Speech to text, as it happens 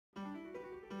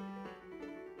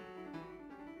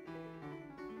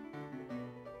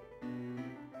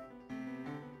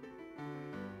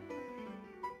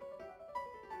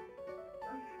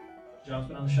John's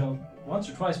been on the show once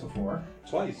or twice before.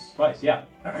 Twice, yeah.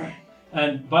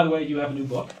 And by the way, you have a new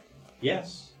book.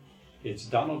 Yes. It's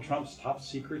Donald Trump's top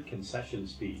secret concession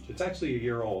speech. It's actually a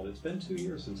year old. It's been 2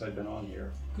 years since I've been on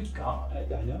here. Good God. I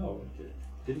know. It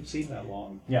didn't seem that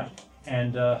long. Yeah.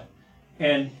 And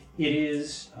it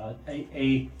is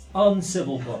a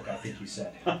uncivil book, I think you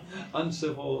said.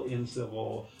 Uncivil,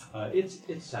 incivil.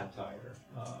 It's satire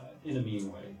in a mean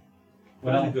way.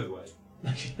 Well, in a good way.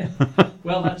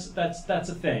 Well, that's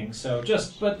a thing. So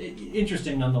but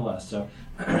interesting nonetheless. So,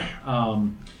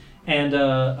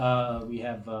 we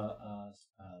have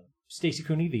Stacey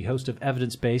Cooney, the host of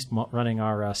Evidence Based, running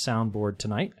our soundboard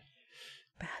tonight.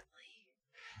 Badly.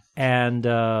 And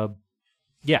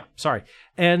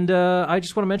And I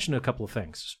just want to mention a couple of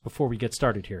things before we get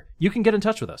started here. You can get in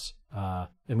touch with us,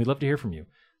 and we'd love to hear from you.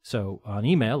 So on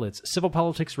email, it's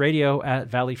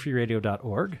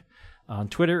civilpoliticsradio@valleyfreeradio.org. On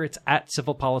Twitter, it's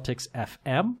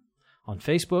 @civilpoliticsfm. On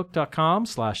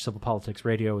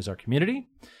Facebook.com/civilpoliticsradio is our community.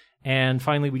 And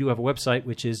finally, we do have a website,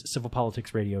 which is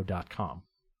civilpoliticsradio.com.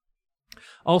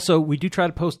 Also, we do try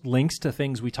to post links to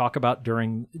things we talk about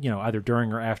during, either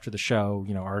during or after the show,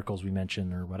 articles we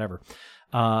mention or whatever.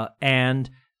 And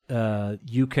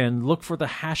you can look for the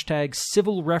hashtag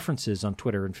civil references on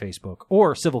Twitter and Facebook,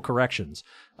 or civil corrections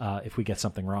if we get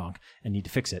something wrong and need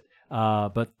to fix it.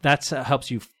 But that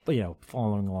helps you,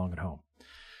 following along at home.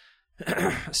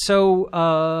 So,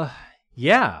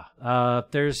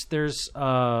 there's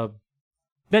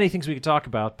many things we could talk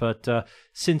about, but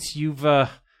since you've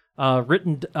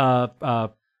written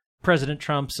President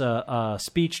Trump's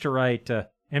speech to write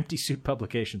Empty Suit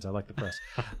Publications, I like the press.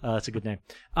 That's a good name.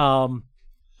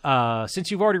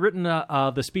 Since you've already written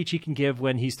the speech he can give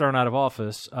when he's thrown out of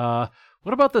office,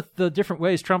 what about the different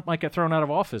ways Trump might get thrown out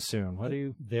of office soon? What do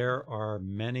you? There are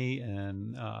many,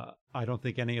 and I don't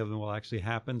think any of them will actually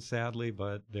happen, sadly,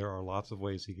 but there are lots of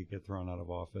ways he could get thrown out of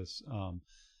office.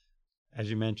 As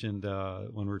you mentioned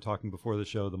when we were talking before the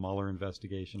show, the Mueller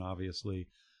investigation, obviously,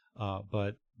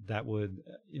 but that would,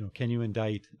 can you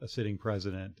indict a sitting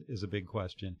president is a big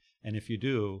question. And if you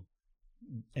do,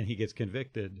 and he gets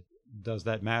convicted, does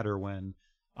that matter when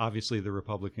obviously the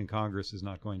Republican Congress is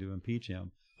not going to impeach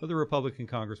him? But the Republican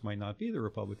Congress might not be the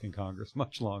Republican Congress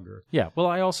much longer. Yeah, well,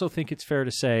 I also think it's fair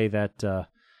to say that,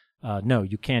 no,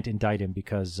 you can't indict him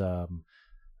because,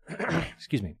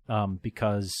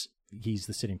 because he's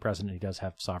the sitting president. He does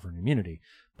have sovereign immunity.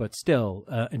 But still,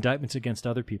 indictments against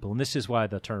other people, and this is why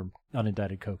the term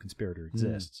unindicted co-conspirator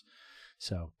exists.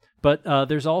 So, but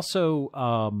there's also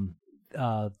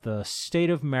the state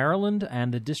of Maryland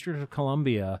and the District of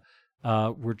Columbia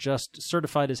were just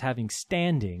certified as having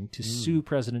standing to sue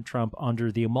President Trump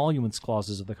under the emoluments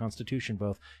clauses of the Constitution,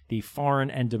 both the foreign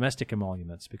and domestic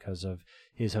emoluments, because of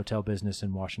his hotel business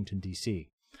in Washington, D.C.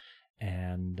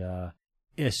 And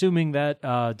assuming that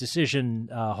decision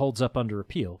holds up under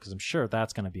appeal, because I'm sure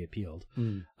that's going to be appealed,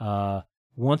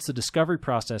 once the discovery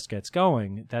process gets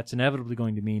going, that's inevitably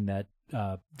going to mean that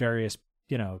various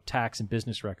tax and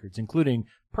business records, including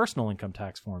personal income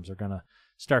tax forms, are going to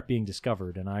start being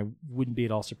discovered, and I wouldn't be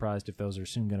at all surprised if those are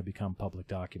soon going to become public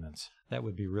documents. That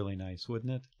would be really nice,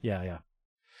 wouldn't it? Yeah,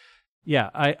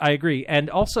 I agree. And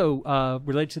also,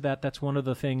 related to that, that's one of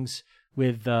the things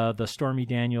with the Stormy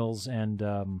Daniels and,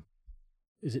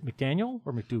 is it McDaniel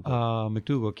or McDougal?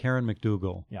 McDougal, Karen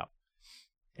McDougal. Yeah.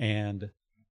 And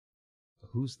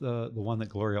who's the one that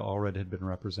Gloria Allred had been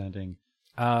representing?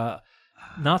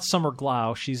 Not Summer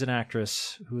Glau. She's an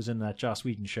actress who was in that Joss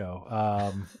Whedon show.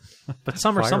 But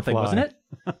Summer something, wasn't it?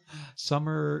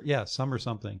 Summer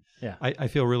something. Yeah. I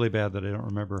feel really bad that I don't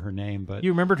remember her name, but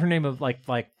you remembered her name of like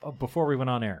before we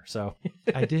went on air. So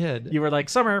I did. You were like,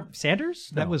 Summer Sanders?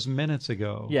 That was minutes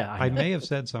ago. Yeah, I may have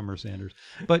said Summer Sanders,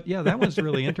 but yeah, that was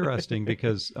really interesting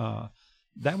because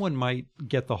that one might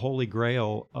get the holy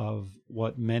grail of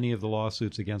what many of the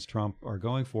lawsuits against Trump are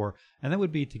going for, and that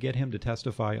would be to get him to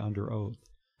testify under oath.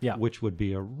 Yeah. Which would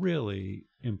be a really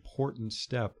important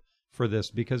step for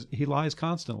this because he lies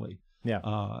constantly.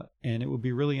 Yeah. And it would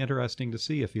be really interesting to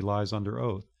see if he lies under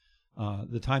oath.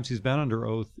 The times he's been under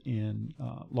oath in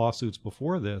lawsuits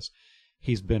before this,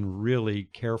 he's been really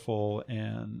careful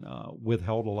and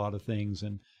withheld a lot of things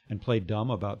and played dumb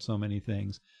about so many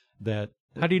things that.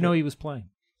 How do you know he was playing?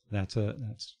 That's a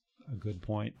good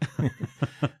point.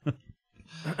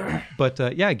 But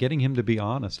getting him to be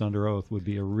honest under oath would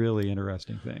be a really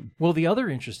interesting thing. Well, the other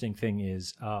interesting thing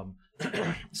is,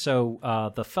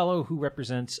 the fellow who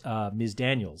represents Ms.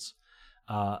 Daniels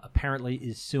apparently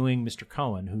is suing Mr.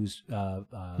 Cohen, who's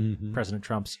President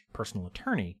Trump's personal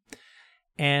attorney.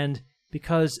 And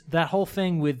because that whole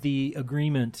thing with the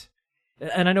agreement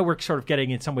and I know we're sort of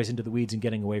getting in some ways into the weeds and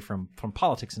getting away from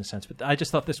politics in a sense, but I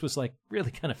just thought this was like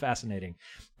really kind of fascinating.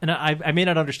 And I may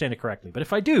not understand it correctly, but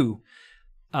if I do,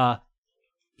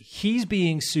 he's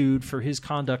being sued for his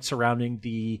conduct surrounding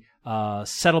the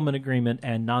settlement agreement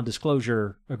and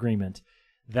non-disclosure agreement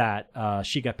that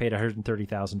she got paid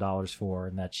 $130,000 for,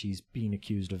 and that she's being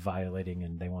accused of violating,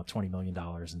 and they want $20 million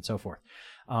and so forth.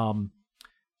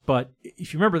 But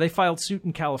if you remember, they filed suit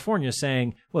in California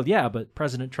saying, well, yeah, but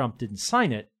President Trump didn't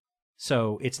sign it,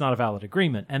 so it's not a valid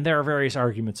agreement. And there are various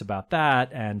arguments about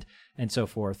that and so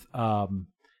forth. And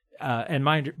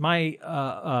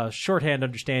my shorthand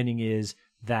understanding is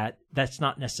that that's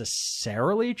not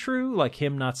necessarily true. Like,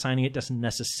 him not signing it doesn't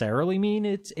necessarily mean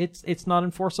it's not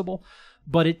enforceable,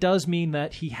 but it does mean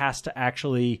that he has to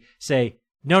actually say,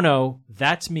 no,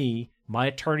 that's me. My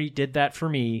attorney did that for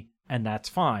me, and that's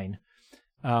fine.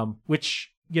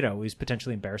 Which, is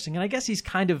potentially embarrassing. And I guess he's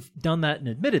kind of done that and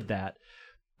admitted that.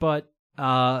 But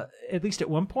at least at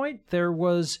one point, there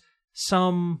was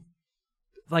some,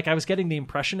 like, I was getting the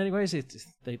impression anyways,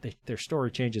 their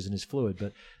story changes and is fluid,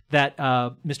 but that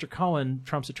Mr. Cohen,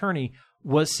 Trump's attorney,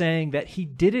 was saying that he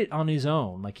did it on his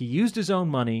own. Like, he used his own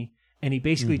money, and he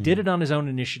basically did it on his own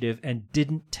initiative and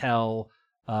didn't tell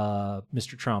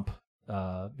Mr. Trump,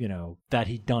 that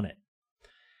he'd done it.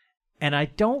 And I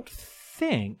don't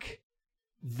think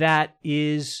that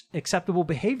is acceptable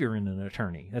behavior in an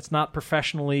attorney. That's not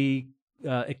professionally,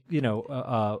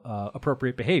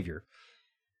 appropriate behavior.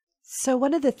 So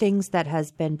one of the things that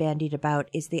has been bandied about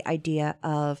is the idea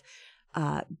of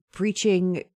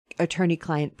breaching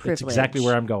attorney-client privilege. That's exactly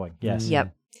where I'm going. Yes.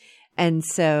 Yep. And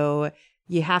so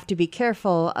you have to be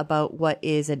careful about what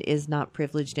is and is not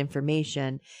privileged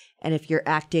information. And if you're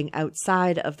acting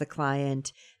outside of the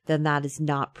client, then that is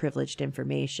not privileged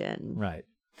information. Right.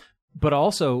 But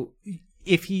also,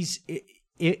 if he's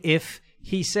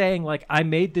saying, like, I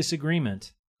made this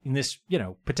agreement in this,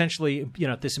 potentially,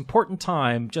 at this important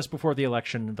time just before the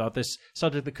election about this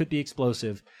subject that could be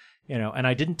explosive, and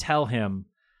I didn't tell him,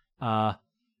 I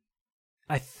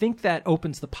think that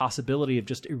opens the possibility of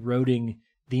just eroding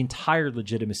the entire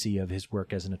legitimacy of his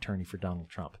work as an attorney for Donald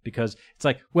Trump. Because it's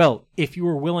like, well, if you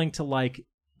were willing to,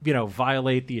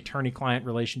 violate the attorney-client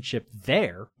relationship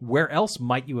there, where else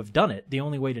might you have done it? The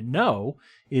only way to know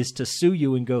is to sue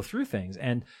you and go through things.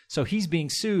 And so he's being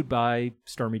sued by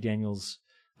Stormy Daniels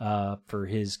for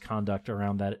his conduct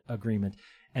around that agreement.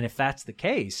 And if that's the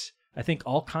case, I think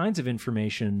all kinds of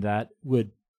information that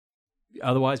would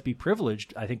otherwise be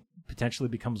privileged, I think potentially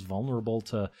becomes vulnerable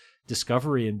to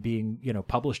discovery and being,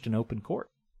 published in open court.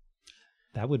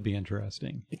 That would be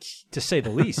interesting, to say the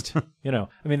least.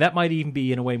 That might even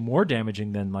be in a way more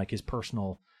damaging than like his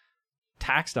personal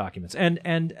tax documents.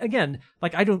 And again,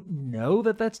 like, I don't know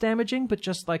that that's damaging, but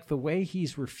just like the way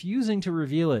he's refusing to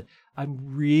reveal it, I'm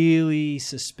really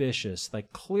suspicious.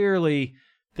 Like, clearly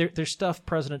there's stuff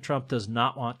President Trump does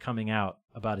not want coming out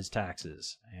about his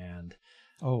taxes. And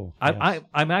yes.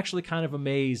 I'm actually kind of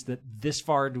amazed that this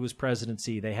far into his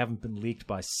presidency, they haven't been leaked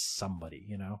by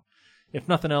somebody, If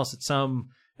nothing else, it's some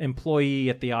employee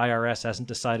at the IRS hasn't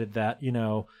decided that,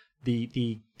 the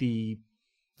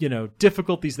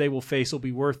difficulties they will face will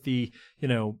be worth the,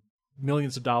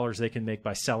 millions of dollars they can make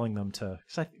by selling them to,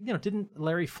 didn't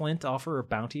Larry Flint offer a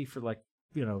bounty for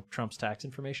Trump's tax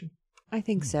information? I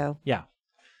think so. Yeah.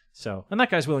 So, and that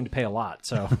guy's willing to pay a lot.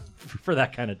 So for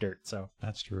that kind of dirt. So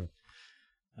that's true.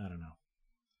 I don't know.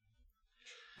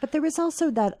 But there was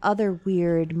also that other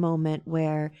weird moment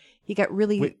where he got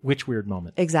really... Which weird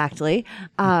moment? Exactly.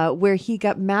 Where he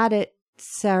got mad at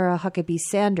Sarah Huckabee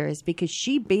Sanders because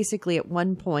she basically at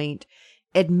one point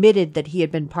admitted that he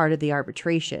had been part of the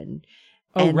arbitration.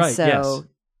 Oh, and right. So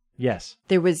yes.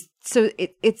 There was... So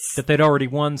it's... That they'd already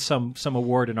won some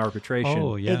award in arbitration.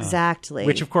 Oh, yeah. Exactly.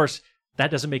 Which, of course,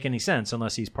 that doesn't make any sense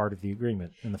unless he's part of the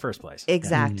agreement in the first place.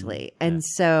 Exactly. Yeah. And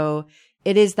so...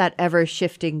 It is that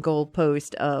ever-shifting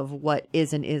goalpost of what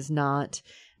is and is not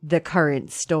the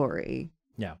current story.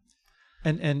 Yeah.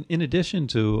 And in addition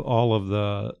to all of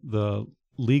the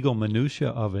legal minutia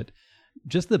of it,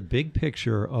 just the big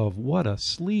picture of what a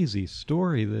sleazy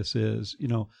story this is.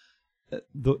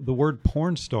 The word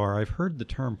porn star, I've heard the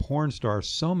term porn star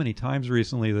so many times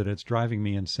recently that it's driving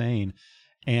me insane.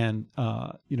 And,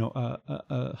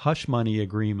 hush money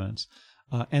agreements.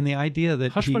 And the idea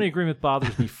that hush money agreement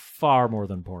bothers me far more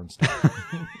than porn star.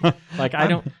 Like,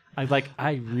 I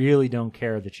I really don't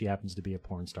care that she happens to be a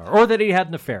porn star or that he had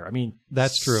an affair. I mean,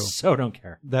 That's true. So don't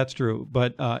care. That's true.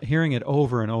 But hearing it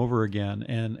over and over again,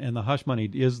 and the hush money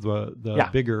is the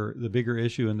bigger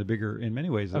issue and the bigger, in many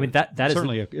ways. I mean, that is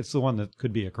certainly it's the one that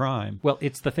could be a crime. Well,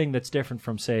 it's the thing that's different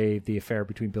from, say, the affair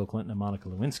between Bill Clinton and Monica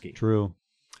Lewinsky. True.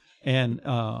 And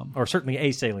or certainly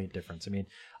a salient difference. I mean,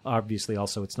 obviously,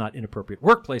 also it's not inappropriate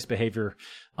workplace behavior,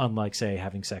 unlike, say,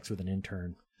 having sex with an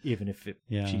intern. Even if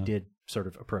she did sort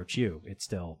of approach you, it's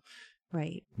still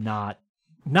right. Not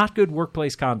good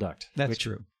workplace conduct. That's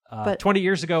true. But 20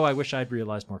 years ago, I wish I'd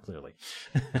realized more clearly.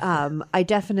 I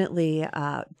definitely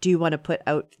do want to put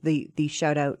out the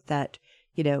shout out that,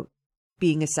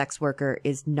 being a sex worker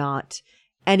is not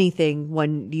anything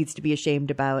one needs to be ashamed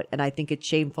about. And I think it's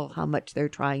shameful how much they're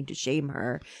trying to shame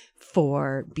her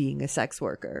for being a sex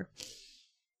worker.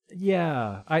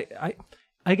 Yeah,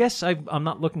 I guess I'm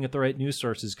not looking at the right news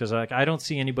sources because I don't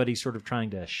see anybody sort of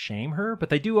trying to shame her, but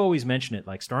they do always mention it,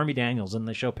 like Stormy Daniels, and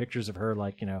they show pictures of her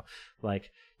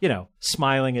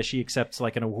smiling as she accepts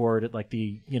like an award at like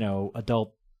the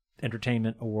adult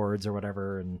entertainment awards or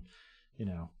whatever, and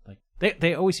like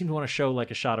they always seem to want to show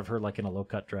like a shot of her like in a low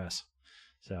cut dress.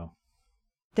 So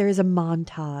there is a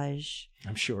montage,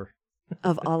 I'm sure,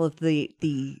 of all of the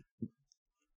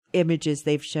images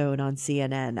they've shown on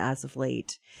CNN as of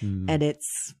late. And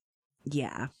it's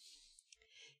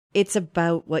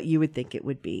about what you would think it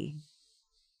would be.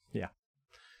 Yeah.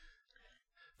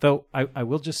 Though I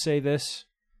will just say this,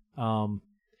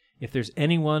 if there's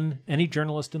any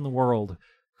journalist in the world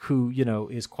who,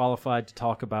 is qualified to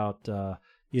talk about, the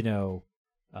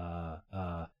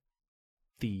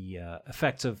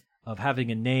effects of having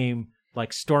a name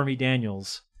like Stormy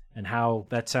Daniels and how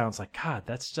that sounds like, God,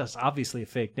 that's just obviously a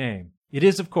fake name. It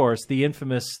is, of course, the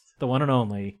infamous, the one and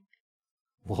only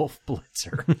Wolf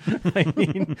Blitzer. I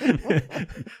mean,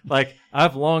 like,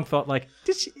 I've long thought, like,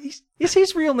 is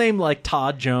his real name like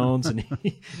Todd Jones? And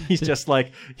he's just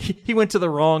like, he went to the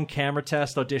wrong camera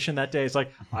test audition that day. It's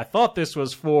like, I thought this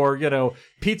was for,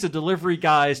 Pizza Delivery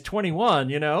Guys 21,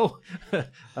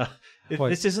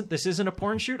 This isn't a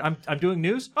porn shoot. I'm doing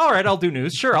news. All right, I'll do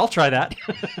news. Sure, I'll try that.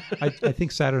 I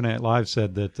think Saturday Night Live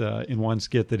said that in one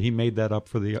skit that he made that up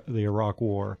for the Iraq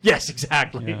War. Yes,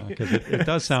 exactly. Because it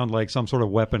does sound like some sort of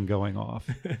weapon going off.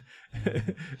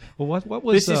 Well, what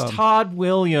was this? Is Todd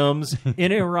Williams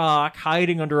in Iraq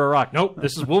hiding under a rock? Nope,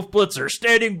 this is Wolf Blitzer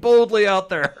standing boldly out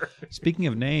there. Speaking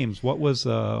of names, what was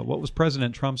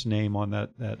President Trump's name on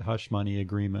that hush money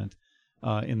agreement?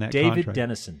 In that David contract?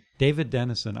 Dennison. David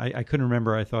Dennison. I couldn't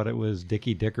remember. I thought it was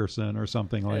Dickie Dickerson or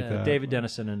something like that. David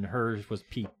Dennison, and hers was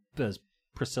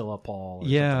Priscilla Paul.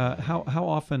 Yeah. How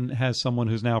often has someone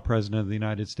who's now president of the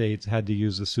United States had to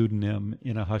use a pseudonym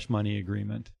in a hush money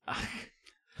agreement?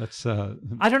 That's.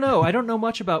 I don't know. I don't know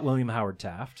much about William Howard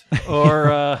Taft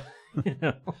or.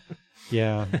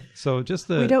 Yeah. So just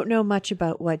we don't know much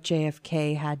about what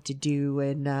JFK had to do,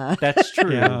 and that's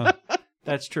true. Yeah.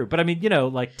 That's true. But I mean,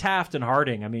 like Taft and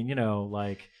Harding, I mean,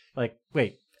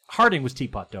 wait, Harding was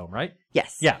Teapot Dome, right?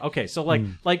 Yes. Yeah. Okay. So like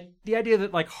the idea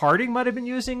that like Harding might have been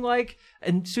using like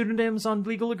and pseudonyms on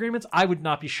legal agreements, I would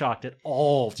not be shocked at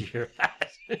all to hear that.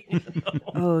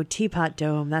 Oh, Teapot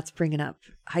Dome. That's bringing up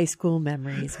high school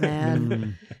memories,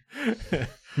 man.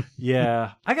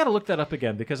 Yeah. I got to look that up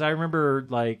again because I remember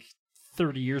like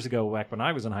 30 years ago back when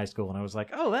I was in high school and I was like,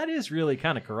 oh, that is really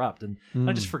kind of corrupt. And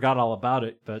I just forgot all about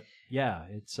it. But yeah,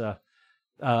 it's a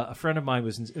friend of mine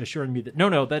was assuring me that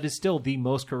no, that is still the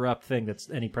most corrupt thing that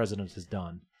any president has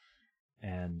done.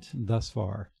 And thus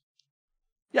far.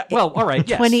 Yeah, well, all right.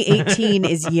 Yes. 2018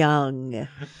 is young.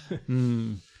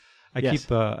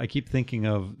 I keep thinking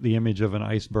of the image of an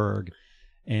iceberg,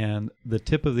 and the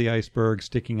tip of the iceberg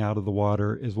sticking out of the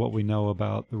water is what we know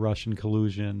about the Russian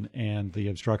collusion and the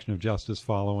obstruction of justice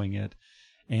following it.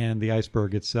 And the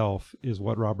iceberg itself is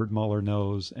what Robert Mueller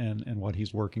knows and what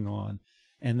he's working on.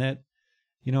 And that,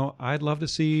 I'd love to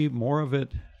see more of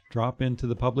it drop into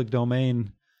the public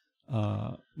domain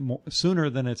sooner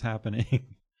than it's happening.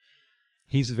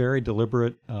 He's very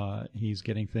deliberate. He's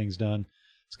getting things done.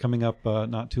 It's coming up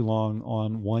not too long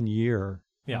on 1 year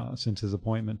since his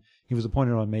appointment. He was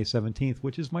appointed on May 17th,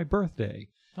 which is my birthday.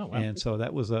 Oh, wow. And so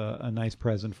that was a nice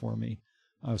present for me.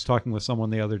 I was talking with someone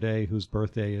the other day whose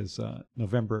birthday is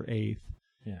November 8th,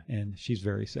 and she's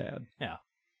very sad. Yeah.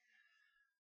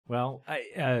 Well,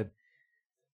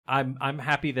 I'm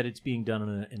happy that it's being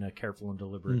done in a careful and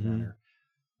deliberate manner.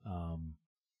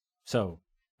 So,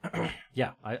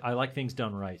 yeah, I like things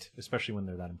done right, especially when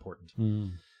they're that important.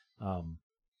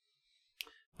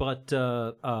 But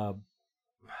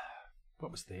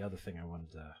what was the other thing I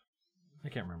wanted to I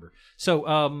can't remember.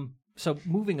 So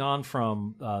moving on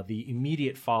from the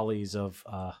immediate follies of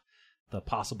the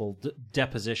possible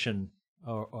deposition,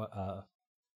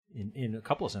 in a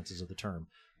couple of senses of the term,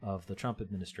 of the Trump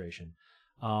administration,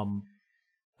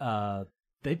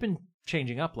 they've been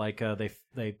changing up. Like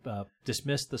they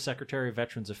dismissed the Secretary of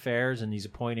Veterans Affairs, and he's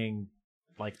appointing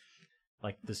like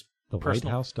this The White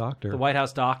House doctor. The White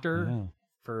House doctor Yeah.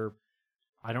 for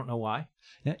I don't know why.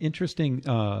 Yeah, interesting.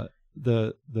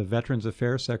 The Veterans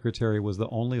Affairs Secretary was the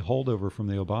only holdover from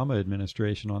the Obama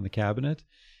administration on the cabinet,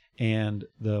 and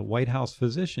the White House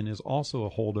physician is also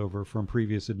a holdover from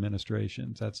previous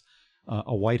administrations. That's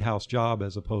a White House job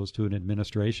as opposed to an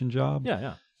administration job.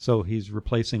 Yeah. So he's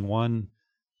replacing one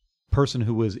person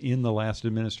who was in the last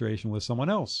administration with someone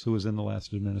else who was in the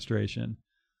last administration.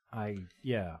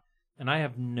 And I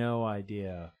have no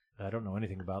idea. I don't know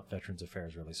anything about Veterans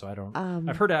Affairs really, so I don't. Um,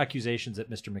 I've heard accusations that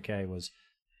Mr. McKay was,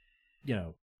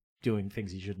 doing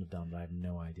things he shouldn't have done, but I have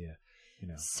no idea.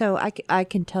 So I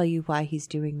can tell you why he's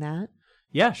doing that.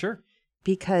 Yeah, sure.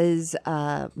 Because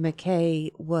McKay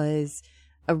was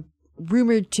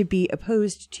rumored to be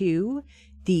opposed to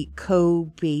the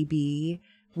Co-Baby,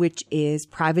 which is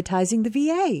privatizing the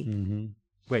VA. Mm-hmm.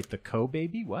 Wait, the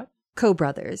Co-Baby? What?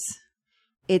 Co-Brothers.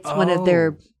 It's Oh. one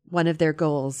of their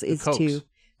goals is Kochs. to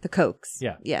the Kochs.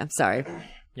 Yeah. Sorry.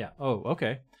 Yeah. Oh,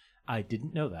 okay. I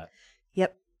didn't know that.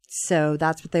 Yep. So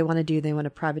that's what they want to do. They want to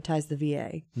privatize the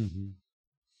VA. Mm-hmm.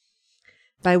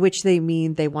 By which they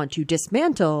mean they want to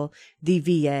dismantle the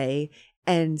VA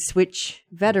and switch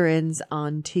veterans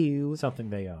onto Something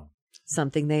they own.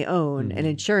 something they own, Mm-hmm. an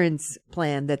insurance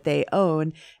plan that they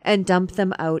own, and dump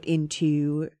them out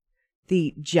into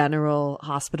the general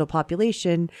hospital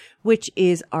population, which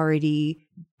is already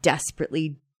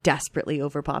desperately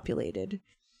overpopulated.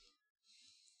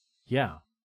 Yeah.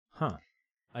 Huh.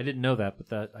 I didn't know that,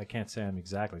 but I can't say I'm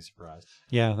exactly surprised.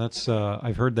 Yeah, that's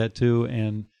I've heard that too.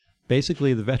 And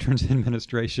basically, the Veterans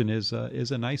Administration is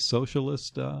a nice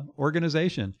socialist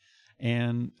organization,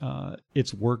 and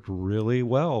it's worked really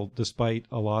well despite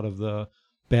a lot of the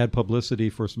bad publicity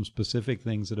for some specific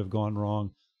things that have gone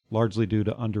wrong, largely due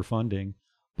to underfunding.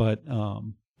 But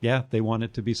they want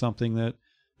it to be something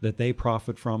that they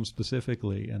profit from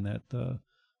specifically, and that the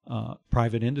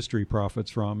private industry profits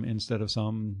from, instead of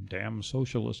some damn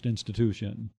socialist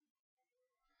institution.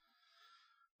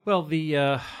 Well, the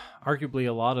arguably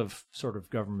a lot of sort of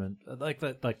government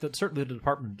certainly the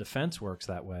Department of Defense works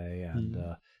that way, and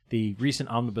the recent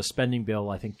omnibus spending bill,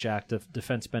 I think, jacked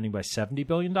defense spending by $70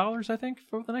 billion, I think,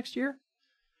 for the next year.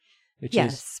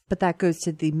 But that goes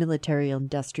to the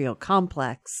military-industrial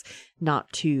complex,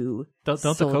 not to Don't the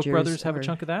Koch soldiers brothers have a or-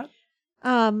 chunk of that?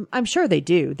 I'm sure they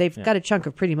do. They've Yeah. got a chunk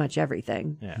of pretty much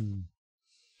everything. Yeah.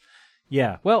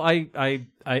 Yeah. Well, I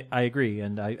agree,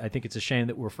 and I think it's a shame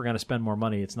that if we're going to spend more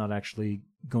money, it's not actually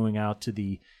going out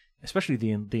to especially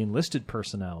the enlisted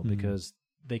personnel, because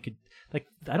they could,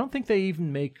 I don't think they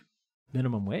even make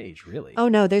minimum wage, really. Oh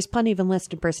no, there's plenty of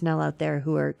enlisted personnel out there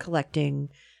who are collecting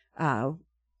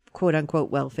quote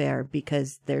unquote welfare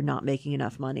because they're not making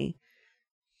enough money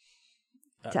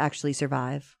to actually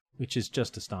survive. Which is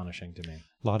just astonishing to me.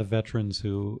 A lot of veterans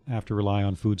who have to rely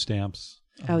on food stamps.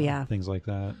 Oh, yeah. Things like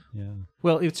that. Yeah.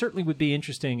 Well, it certainly would be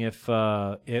interesting if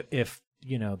the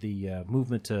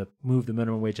movement to move the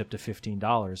minimum wage up to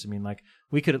 $15. I mean,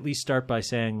 we could at least start by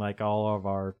saying all of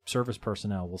our service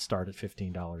personnel will start at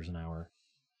 $15 an hour,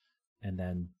 and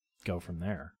then go from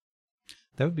there.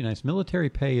 That would be nice. Military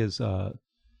pay is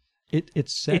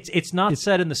it's set. It's not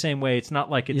set in the same way. It's not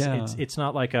like it's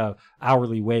not like a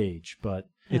hourly wage, but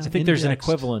I think there's an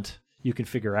equivalent you can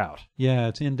figure out. Yeah,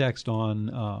 it's indexed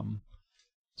on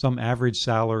some average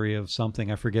salary of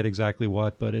something. I forget exactly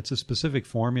what, but it's a specific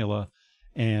formula,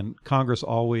 and Congress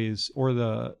always adds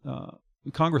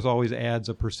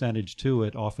a percentage to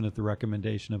it, often at the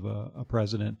recommendation of a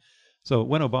president. So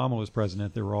when Obama was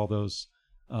president, there were all those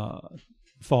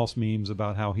false memes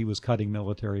about how he was cutting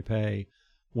military pay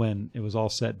when it was all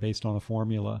set based on a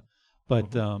formula.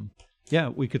 But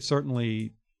we could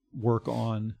certainly work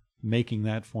on making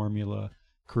that formula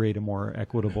create a more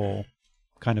equitable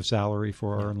kind of salary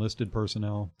for our enlisted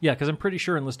personnel. Yeah, because I'm pretty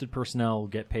sure enlisted personnel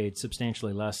get paid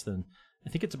substantially less than, I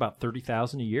think it's about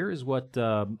 $30,000 a year is what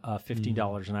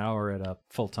 $15 an hour at a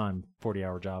full-time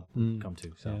 40-hour job would come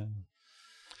to. So, Yeah.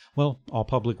 Well, all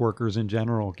public workers in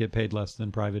general get paid less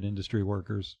than private industry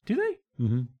workers. do they?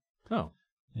 Mm-hmm. Oh,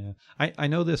 Yeah, I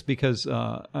know this because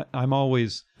I'm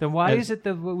always. then why is it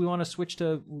that we want to switch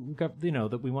to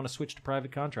that we want to switch to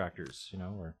private contractors?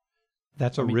 Or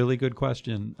That's a really good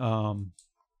question.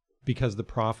 because the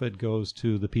profit goes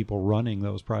to the people running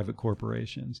those private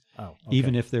corporations, Oh, okay.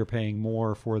 even if they're paying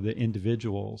more for the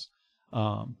individuals.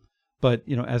 But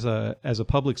as a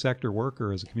public sector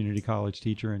worker, as a community college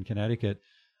teacher in Connecticut,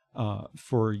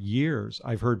 for years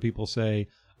I've heard people say,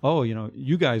 "Oh,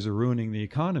 you guys are ruining the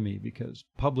economy because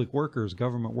public workers,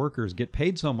 government workers get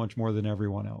paid so much more than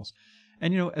everyone else."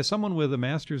 And as someone with a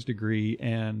master's degree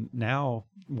and now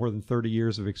more than 30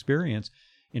 years of experience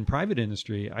in private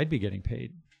industry, I'd be getting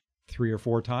paid 3 or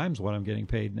 4 times what I'm getting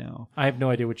paid now. I have no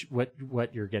idea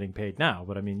what you're getting paid now,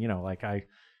 but I mean, like I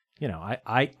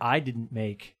didn't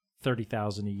make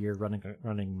 $30,000 a year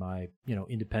running my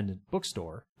independent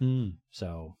bookstore.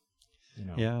 So,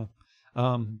 Yeah.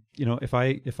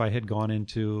 If I had gone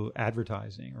into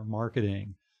advertising or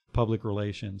marketing, public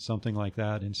relations, something like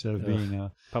that, instead of being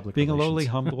a lowly,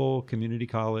 humble community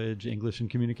college English and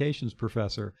communications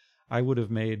professor, I would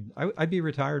have I'd be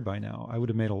retired by now. I would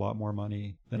have made a lot more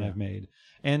money than I've made.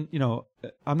 And,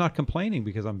 I'm not complaining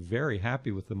because I'm very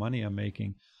happy with the money I'm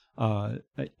making.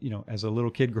 As a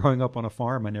little kid growing up on a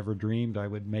farm, I never dreamed I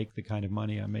would make the kind of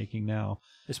money I'm making now.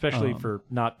 Especially for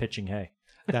not pitching hay.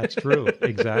 That's true.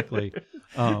 Exactly.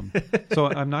 So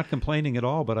I'm not complaining at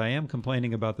all, but I am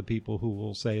complaining about the people who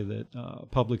will say that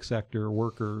public sector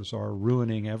workers are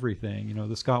ruining everything.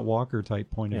 The Scott Walker type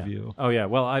point of view. Oh yeah.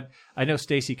 Well, I know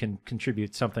Stacy can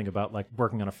contribute something about like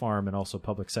working on a farm and also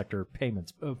public sector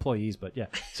payments employees. But yeah,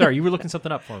 sorry, you were looking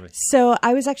something up for me. So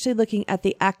I was actually looking at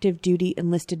the active duty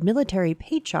enlisted military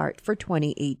pay chart for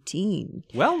 2018.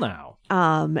 Well, now.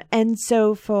 And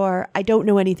so I don't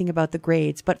know anything about the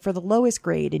grades, but for the lowest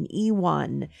grade in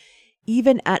E1,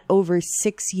 even at over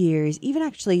 6 years, even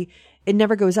actually, it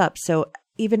never goes up. So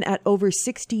even at over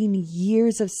 16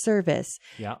 years of service,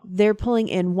 they're pulling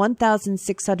in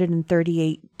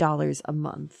 $1,638 a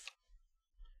month.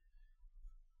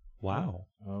 Wow.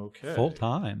 Okay. Full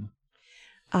time.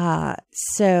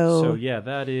 So yeah,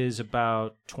 that is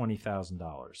about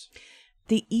 $20,000.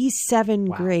 The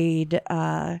E7 grade,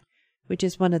 which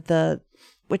is the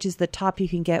top you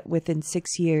can get within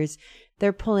 6 years,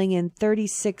 they're pulling in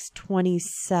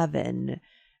 $36.27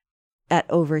 at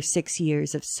over 6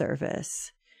 years of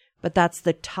service. But that's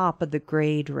the top of the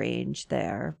grade range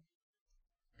there.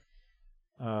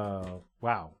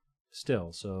 Wow.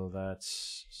 Still, so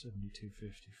that's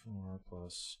 72.54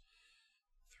 plus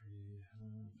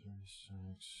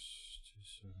 336,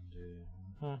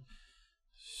 270.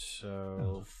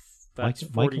 So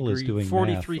that's Michael is doing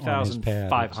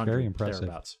 43,500. Very impressive.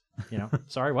 Thereabouts.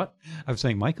 Sorry, what? I was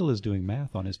saying Michael is doing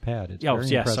math on his pad. It's very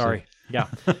impressive. Sorry. Yeah.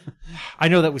 I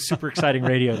know that was super exciting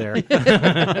radio there.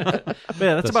 But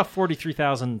yeah, that's about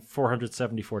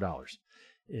 $43,474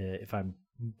 if I'm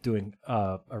doing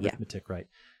arithmetic right.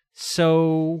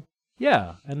 So,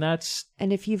 yeah, and that's...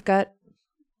 And if you've got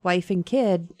wife and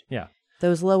kid,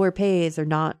 those lower pays are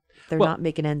not... They're not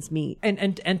making ends meet.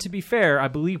 And to be fair, I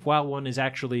believe while one is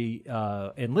actually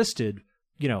enlisted,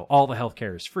 all the health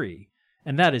care is free.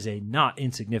 And that is a not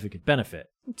insignificant benefit.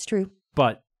 It's true.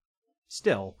 But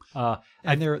still.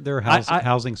 And there are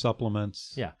housing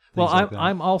supplements. Yeah. Well,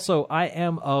 I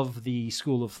am of the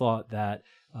school of thought that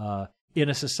in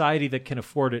a society that can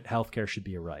afford it, healthcare should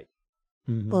be a right.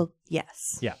 Mm-hmm. Well,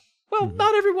 yes. Yeah. Well,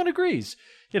 not everyone agrees.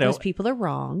 Those people are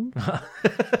wrong.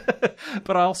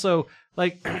 But also,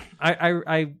 like,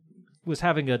 I was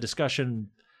having a discussion,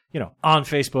 on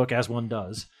Facebook, as one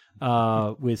does,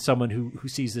 with someone who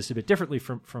sees this a bit differently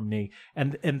from me,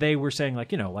 and they were saying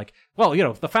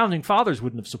the founding fathers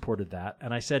wouldn't have supported that,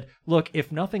 and I said, look, if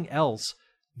nothing else,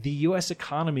 the U.S.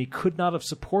 economy could not have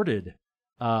supported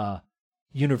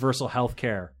universal health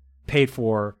care paid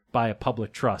for by a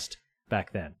public trust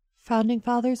back then. Founding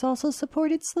fathers also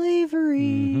supported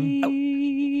slavery.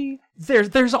 Mm-hmm.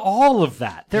 There's all of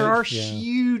that. There are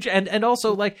huge, and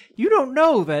also, like, you don't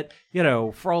know that,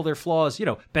 for all their flaws,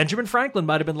 Benjamin Franklin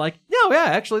might have been like, no, yeah,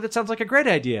 actually, that sounds like a great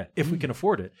idea if we can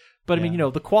afford it. But I mean,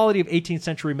 the quality of 18th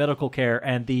century medical care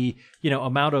and the,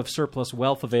 amount of surplus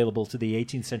wealth available to the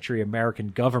 18th century American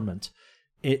government,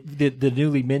 the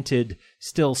newly minted,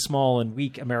 still small and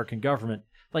weak American government,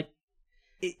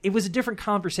 it was a different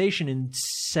conversation in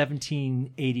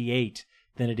 1788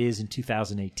 than it is in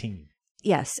 2018.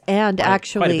 Yes, and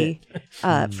actually,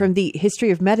 from the history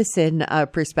of medicine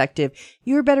perspective,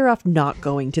 you were better off not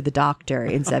going to the doctor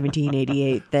in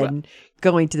 1788 than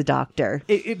going to the doctor.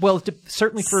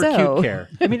 Certainly for acute care.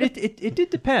 I mean, it did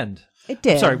depend. It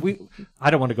did. Sorry, I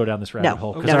don't want to go down this rabbit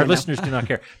hole because our listeners do not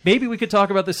care. Maybe we could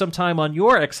talk about this sometime on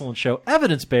your excellent show,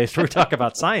 Evidence Based, where we talk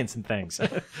about science and things.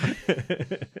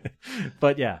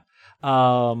 But yeah.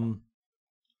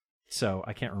 So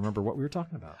I can't remember what we were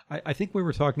talking about. I think we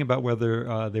were talking about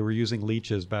whether they were using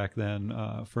leeches back then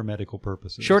for medical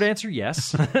purposes. Short answer,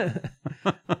 yes.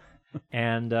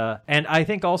 And I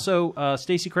think also,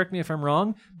 Stacy, correct me if I'm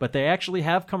wrong, but they actually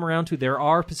have come around to there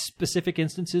are specific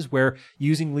instances where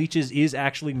using leeches is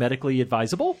actually medically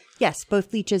advisable. Yes,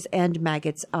 both leeches and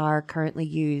maggots are currently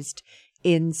used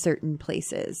in certain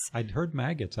places. I'd heard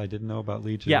maggots. I didn't know about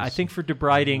leeches. Yeah, I think for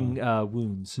debriding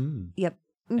wounds. Yep.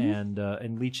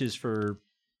 And leeches for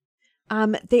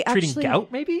they treating actually,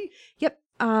 gout, maybe? Yep.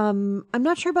 I'm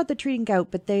not sure about the treating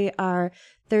gout, but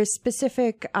there's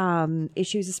specific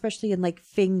issues, especially in like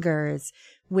fingers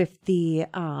with the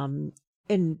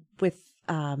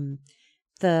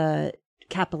the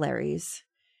capillaries.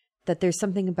 That there's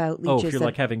something about leeches. Oh, if you're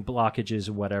like having blockages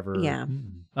or whatever. Yeah.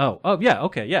 Oh, yeah,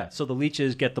 okay, yeah. So the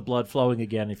leeches get the blood flowing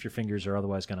again if your fingers are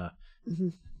otherwise gonna,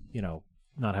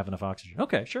 not have enough oxygen.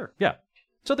 Okay, sure, yeah.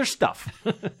 So there's stuff.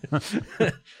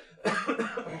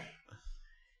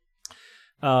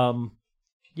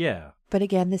 Yeah. But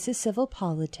again, this is Civil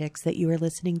Politics that you are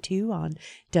listening to on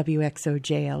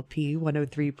WXOJLP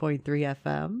 103.3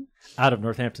 FM. Out of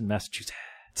Northampton, Massachusetts.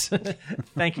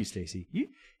 Thank you, Stacy. You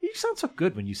sound so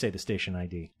good when you say the station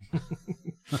ID.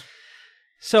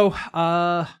 So,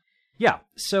 yeah.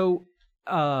 So,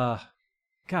 God,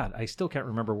 I still can't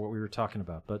remember what we were talking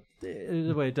about, but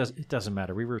anyway, it doesn't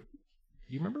matter.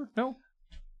 You remember? No?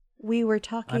 We were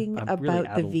talking I'm about really the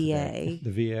addled VA.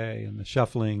 The VA and the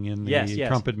shuffling in the Yes.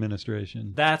 Trump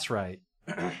administration. That's right.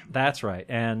 That's right.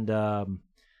 And there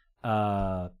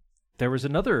was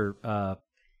another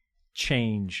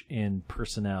change in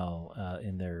personnel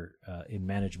in their in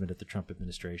management at the Trump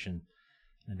administration.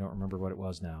 I don't remember what it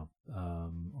was now,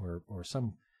 or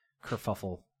some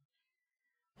kerfuffle.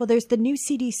 Well, there's the new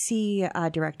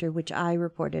CDC director, which I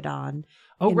reported on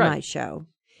in right. my show.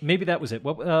 Maybe that was it.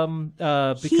 What?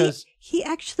 Because he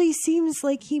actually seems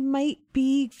like he might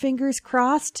be, fingers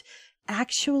crossed,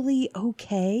 actually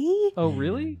okay. Oh,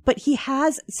 really? But he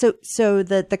has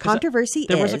the controversy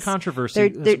there was a controversy.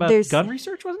 It was about there's gun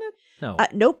research, wasn't it?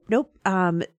 No. Nope.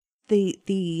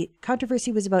 The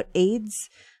controversy was about AIDS.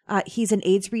 He's an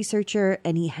AIDS researcher,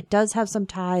 and he does have some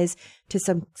ties to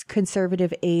some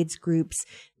conservative AIDS groups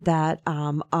that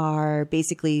are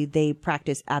basically, they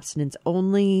practice abstinence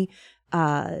only.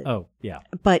 Yeah.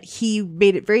 But he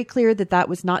made it very clear that that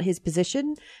was not his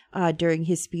position during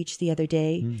his speech the other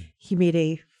day. He made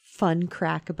a fun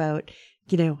crack about,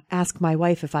 ask my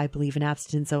wife if I believe in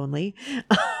abstinence only.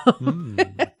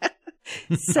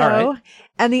 So, right.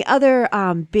 And the other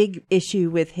big issue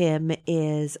with him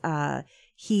is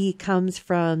he comes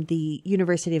from the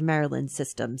University of Maryland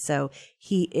system. So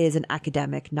he is an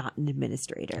academic, not an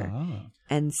administrator.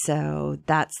 And so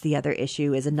that's the other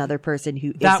issue, is another person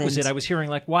who That was it. I was hearing,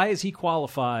 why is he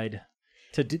qualified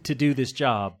to do this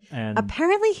job? And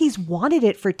apparently he's wanted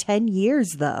it for 10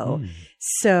 years, though.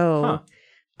 So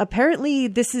apparently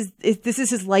this is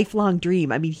his lifelong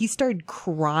dream. I mean, he started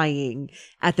crying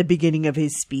at the beginning of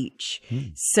his speech.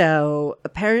 So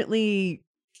apparently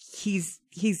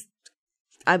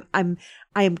I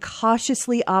am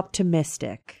cautiously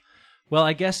optimistic. Well,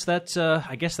 I guess that's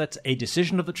a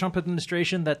decision of the Trump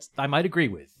administration that I might agree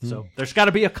with. So there's got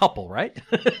to be a couple, right?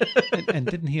 and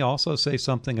didn't he also say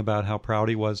something about how proud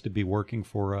he was to be working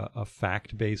for a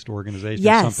fact-based organization,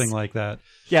 Yes. something like that?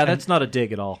 Yeah, that's not a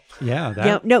dig at all.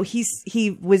 Yeah, No, he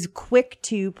was quick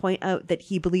to point out that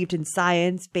he believed in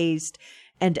science-based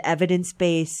and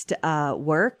evidence-based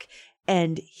work.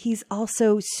 And he's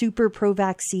also super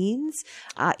pro-vaccines.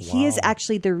 He is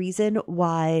actually the reason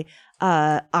why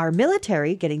our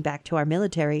military, getting back to our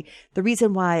military, the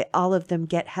reason why all of them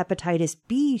get hepatitis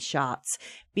B shots,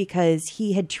 because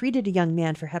he had treated a young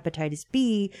man for hepatitis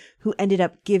B who ended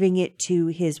up giving it to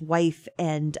his wife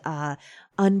and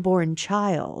unborn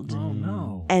child. Oh,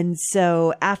 no. And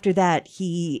so after that,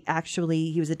 he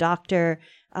was a doctor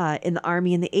in the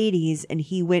Army in the 80s, and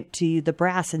he went to the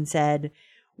brass and said,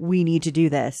 we need to do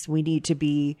this. We need to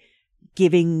be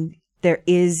there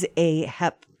is a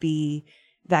Hep B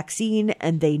vaccine,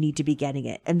 and they need to be getting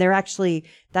it. And that's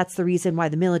the reason why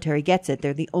the military gets it.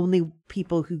 They're the only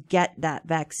people who get that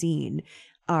vaccine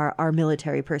are our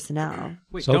military personnel.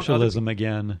 Wait, socialism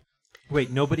again. Wait,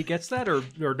 nobody gets that, or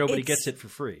nobody gets it for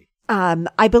free?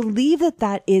 I believe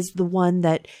that is the one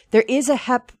that there is a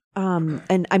Hep.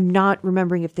 And I'm not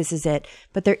remembering if this is it,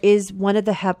 but there is one of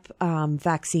the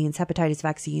hepatitis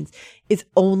vaccines is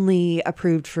only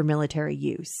approved for military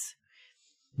use.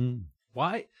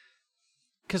 Why?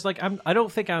 Because I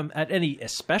don't think I'm at any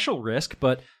special risk,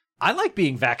 but I like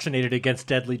being vaccinated against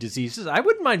deadly diseases. I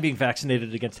wouldn't mind being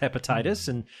vaccinated against hepatitis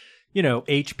and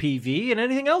HPV and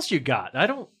anything else you got. I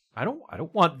don't I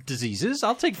don't want diseases.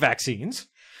 I'll take vaccines.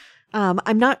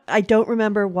 I don't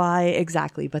remember why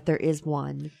exactly, but there is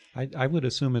one. I would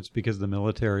assume it's because the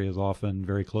military is often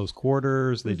very close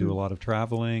quarters. They do a lot of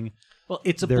traveling. Well,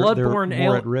 it's a They're bloodborne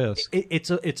more at risk. It's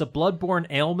a bloodborne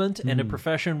ailment and a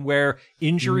profession where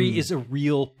injury is a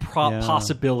real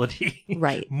possibility.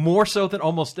 Right. More so than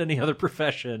almost any other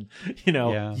profession.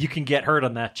 You can get hurt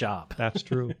on that job. That's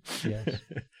true. Yes.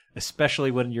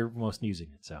 Especially when you're most using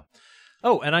it. So,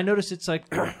 and I noticed it's like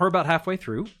we're about halfway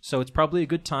through, so it's probably a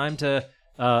good time to,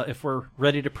 if we're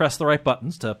ready to press the right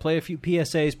buttons, to play a few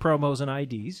PSAs, promos, and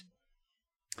IDs.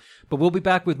 But we'll be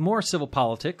back with more civil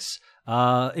politics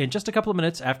in just a couple of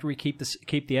minutes after we keep the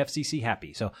FCC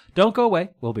happy. So don't go away.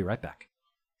 We'll be right back.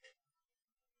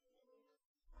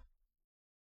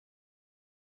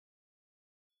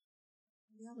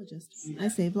 I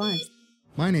save lives.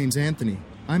 My name's Anthony.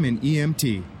 I'm an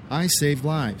EMT. I save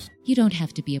lives. You don't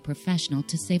have to be a professional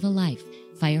to save a life.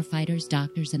 Firefighters,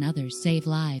 doctors, and others save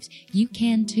lives. You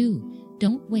can too.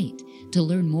 Don't wait. To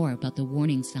learn more about the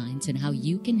warning signs and how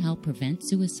you can help prevent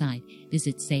suicide,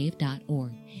 visit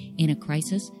save.org. In a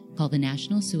crisis, call the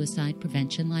National Suicide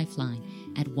Prevention Lifeline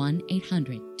at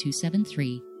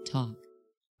 1-800-273-TALK.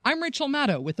 I'm Rachel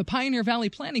Maddow with the Pioneer Valley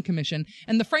Planning Commission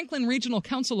and the Franklin Regional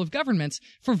Council of Governments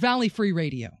for Valley Free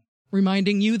Radio,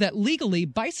 reminding you that legally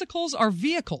bicycles are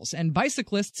vehicles and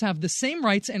bicyclists have the same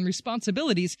rights and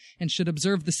responsibilities and should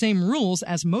observe the same rules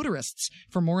as motorists.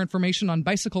 For more information on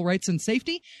bicycle rights and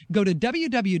safety, go to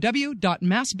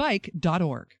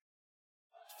www.massbike.org.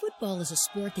 Football is a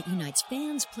sport that unites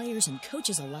fans, players, and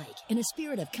coaches alike in a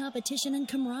spirit of competition and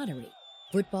camaraderie.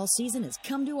 Football season has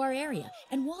come to our area,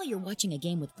 and while you're watching a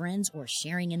game with friends or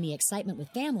sharing in the excitement with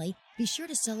family, be sure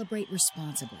to celebrate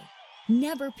responsibly.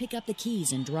 Never pick up the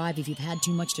keys and drive if you've had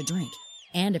too much to drink.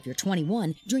 And if you're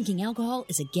 21, drinking alcohol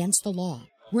is against the law.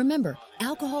 Remember,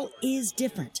 alcohol is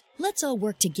different. Let's all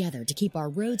work together to keep our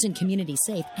roads and community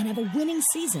safe and have a winning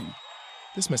season.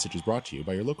 This message is brought to you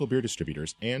by your local beer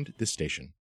distributors and this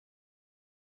station.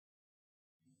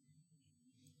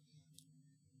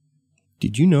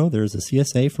 Did you know there is a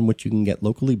CSA from which you can get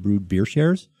locally brewed beer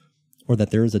shares? Or that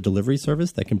there is a delivery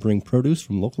service that can bring produce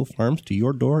from local farms to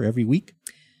your door every week?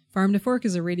 Farm to Fork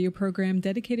is a radio program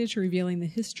dedicated to revealing the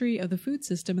history of the food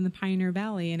system in the Pioneer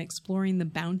Valley and exploring the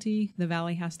bounty the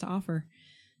valley has to offer.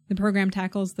 The program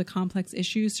tackles the complex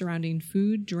issues surrounding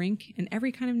food, drink, and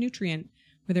every kind of nutrient,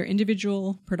 with their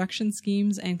individual production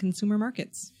schemes and consumer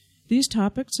markets. These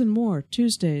topics and more,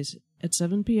 Tuesdays at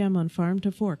 7 p.m. on Farm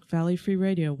to Fork, Valley Free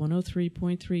Radio,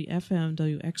 103.3 FM,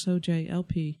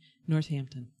 WXOJLP,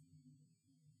 Northampton.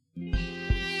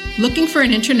 Looking for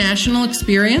an international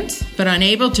experience but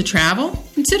unable to travel?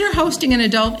 Consider hosting an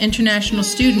adult international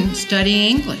student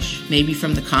studying English, maybe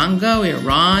from the Congo,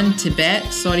 Iran,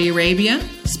 Tibet, Saudi Arabia,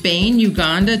 Spain,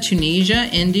 Uganda, Tunisia,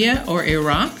 India, or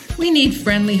Iraq. We need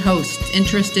friendly hosts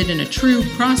interested in a true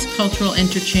cross-cultural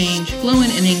interchange,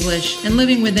 fluent in English, and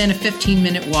living within a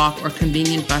 15-minute walk or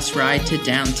convenient bus ride to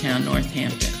downtown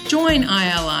Northampton. Join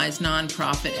ILI's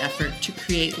nonprofit effort to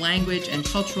create language and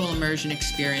cultural immersion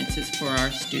experiences for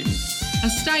our students. A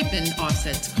stipend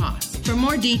offsets costs. For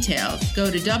more details,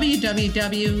 go to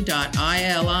www.ili.edu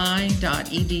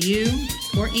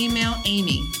or email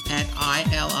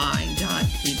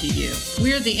amy@ili.edu.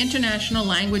 We're the International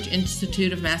Language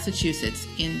Institute of Massachusetts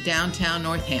in downtown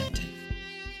Northampton.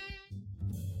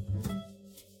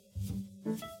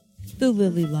 The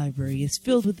Lilly Library is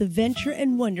filled with adventure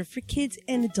and wonder for kids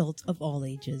and adults of all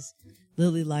ages.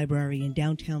 Lilly Library in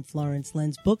downtown Florence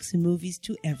lends books and movies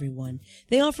to everyone.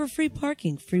 They offer free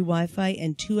parking, free Wi-Fi,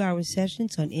 and 2-hour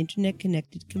sessions on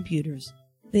internet-connected computers.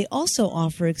 They also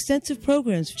offer extensive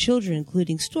programs for children,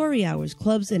 including story hours,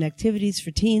 clubs, and activities for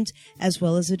teens, as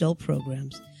well as adult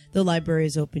programs. The library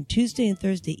is open Tuesday and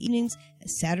Thursday evenings,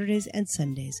 Saturdays and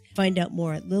Sundays. Find out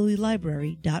more at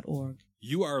lilylibrary.org.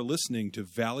 You are listening to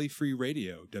Valley Free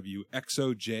Radio,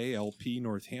 WXOJLP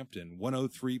Northampton,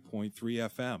 103.3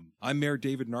 FM. I'm Mayor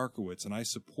David Narkowitz, and I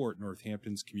support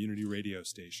Northampton's community radio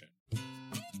station.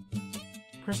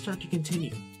 Press start to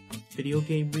continue. Video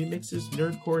game remixes,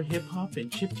 nerdcore, hip-hop, and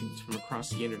chiptunes from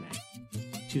across the internet.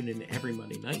 Tune in every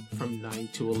Monday night from 9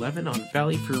 to 11 on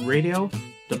Valley Free Radio,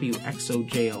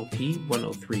 WXOJLP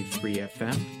 103.3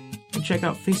 FM. And check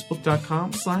out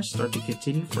Facebook.com/Start to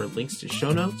Continue for links to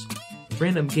show notes,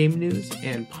 random game news,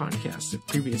 and podcasts of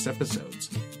previous episodes.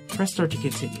 Press start to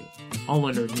continue. All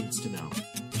a nerd needs to know.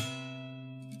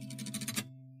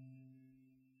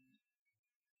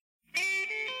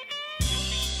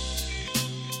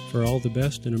 For all the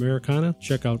best in Americana,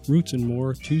 check out Roots and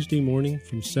More Tuesday morning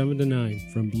from 7 to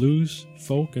 9. From blues,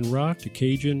 folk, and rock to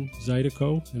Cajun,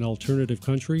 Zydeco, and alternative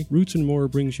country, Roots and More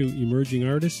brings you emerging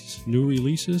artists, new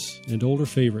releases, and older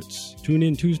favorites. Tune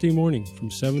in Tuesday morning from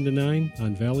 7 to 9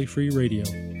 on Valley Free Radio.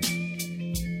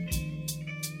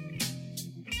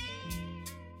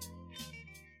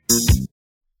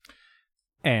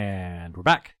 And we're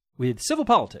back with Civil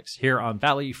Politics here on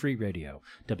Valley Free Radio,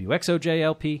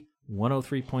 WXOJLP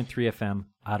 103.3 FM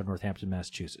out of Northampton,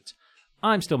 Massachusetts.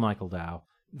 I'm still Michael Dow.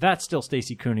 That's still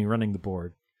Stacey Cooney running the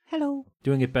board. Hello.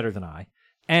 Doing it better than I.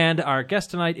 And our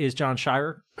guest tonight is John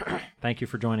Shirer. Thank you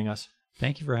for joining us.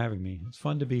 Thank you for having me. It's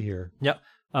fun to be here. Yep.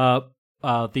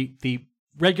 The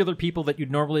regular people that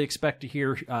you'd normally expect to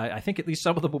hear, I think at least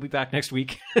some of them will be back next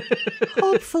week.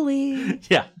 Hopefully.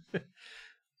 Yeah.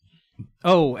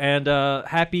 Oh, and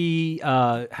happy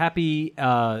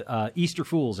Easter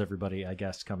Fools, everybody, I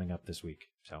guess, coming up this week.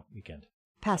 So, weekend.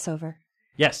 Passover.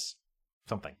 Yes.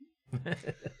 Something.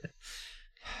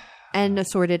 And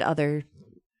assorted other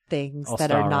things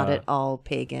that are not at all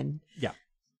pagan. Yeah.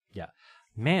 Yeah.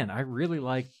 Man, I really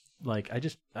like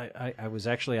I was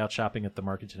actually out shopping at the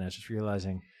market today. I was just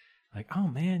realizing, like, oh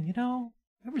man,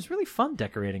 it was really fun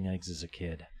decorating eggs as a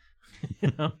kid. I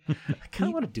kind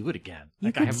of want to do it again.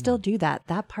 You can still do that.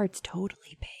 That part's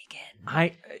totally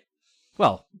pagan.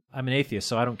 Well, I'm an atheist,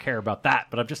 so I don't care about that.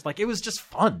 But I'm just like, it was just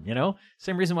fun,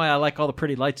 Same reason why I like all the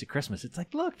pretty lights at Christmas. It's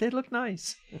like, look, they look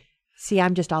nice. See,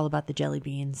 I'm just all about the jelly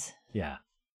beans. Yeah.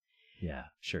 Yeah,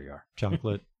 sure you are.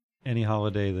 Chocolate. Any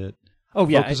holiday that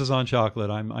focuses on chocolate,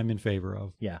 I'm in favor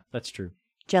of. Yeah, that's true.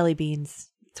 Jelly beans.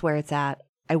 It's where it's at.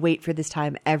 I wait for this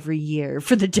time every year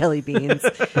for the jelly beans.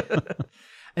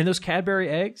 And those Cadbury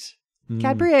eggs?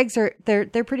 Cadbury eggs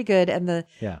they're pretty good, and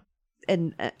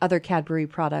and other Cadbury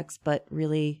products, but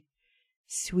really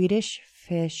Swedish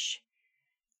fish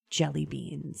jelly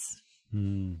beans.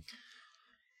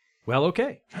 Well,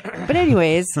 okay. But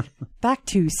anyways, back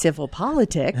to civil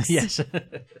politics. Yes.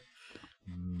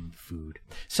 Food.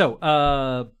 So,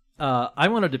 I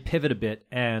wanted to pivot a bit,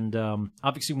 and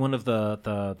obviously one of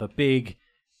the big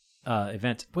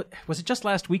events. What was it? Just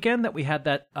last weekend that we had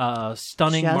that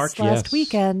stunning march. Last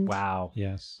weekend. Wow.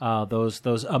 Yes.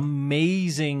 Those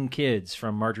amazing kids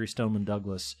from Marjorie Stoneman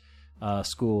Douglas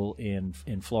School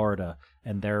in Florida,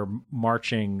 and they're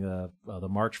marching the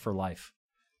March for Life.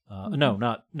 What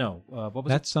was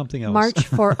That's it? something else. March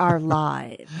for Our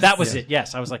Lives. That was it.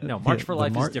 Yes, I was like, no, March for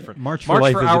Life is different. March for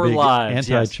Life is Our a big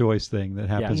Lives, anti-choice thing that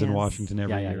happens in Washington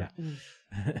every year.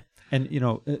 And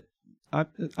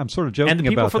I'm sort of joking about that. And the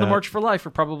people for the March for Life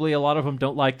are probably, a lot of them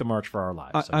don't like the March for Our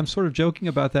Lives. I'm sort of joking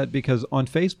about that because on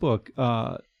Facebook,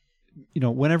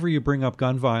 whenever you bring up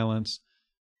gun violence,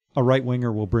 a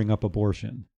right-winger will bring up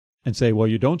abortion and say, well,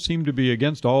 you don't seem to be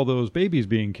against all those babies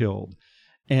being killed.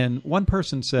 And one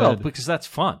person said... Well, because that's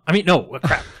fun. I mean, no,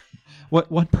 crap. What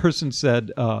one person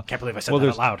said... Can't believe I said that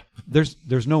out loud.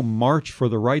 There's no march for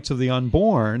the rights of the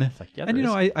unborn. Like, yeah, and,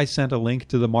 I sent a link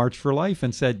to the March for Life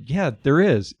and said, yeah, there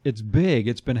is. It's big.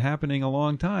 It's been happening a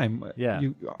long time. Yeah.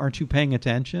 Aren't you paying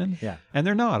attention? Yeah. And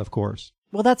they're not, of course.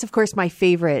 Well, that's, of course, my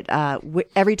favorite.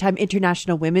 Every time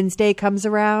International Women's Day comes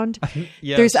around,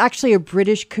 Yes. There's actually a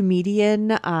British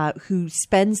comedian who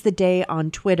spends the day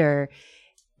on Twitter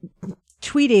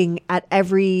tweeting at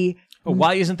every... But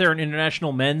why isn't there an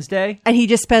International Men's Day? And he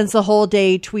just spends the whole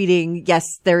day tweeting, yes,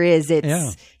 there is.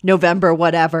 It's November,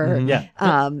 whatever. Mm-hmm.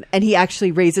 Yeah. And he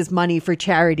actually raises money for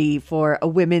charity for a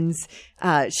women's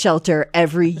shelter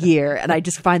every year. And I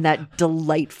just find that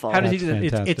delightful. How does he do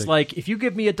that? It's like, if you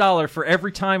give me $1 for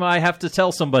every time I have to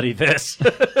tell somebody this.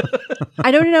 I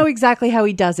don't know exactly how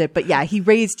he does it, but yeah, he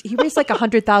raised like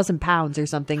 100,000 pounds or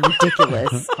something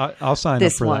ridiculous. I'll sign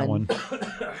up for that one.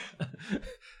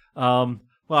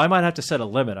 Well, I might have to set a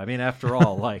limit. I mean, after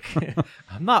all, like,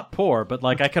 I'm not poor, but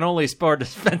like, I can only afford to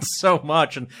spend so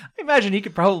much. And I imagine he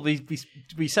could probably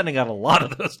be sending out a lot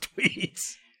of those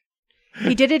tweets.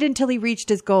 He did it until he reached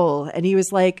his goal, and he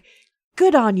was like,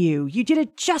 "Good on you! You did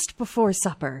it just before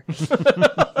supper."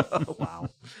 Wow.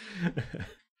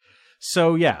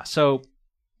 So yeah, so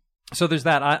there's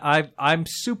that. I'm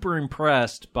super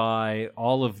impressed by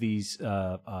all of these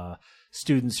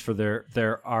students for their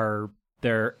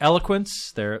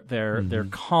eloquence, their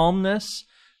calmness,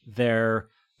 their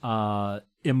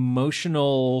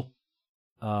emotional,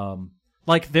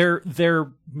 like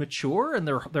they're mature and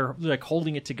they're like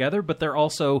holding it together, but they're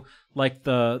also like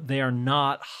they are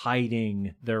not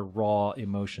hiding their raw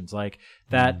emotions like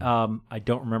that. I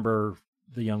don't remember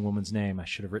the young woman's name. I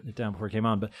should have written it down before it came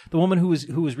on. But the woman who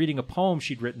was reading a poem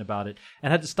she'd written about it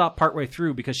and had to stop partway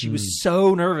through because she was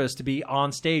so nervous to be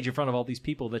on stage in front of all these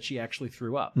people that she actually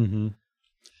threw up. Mm-hmm.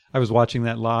 I was watching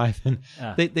that live, and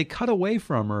they cut away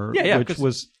from her, which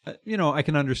was, I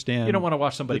can understand. You don't want to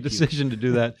watch somebody the decision to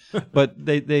do that, but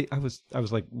I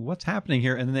was like, what's happening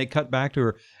here? And then they cut back to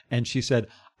her, and she said,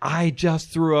 "I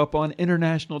just threw up on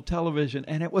international television,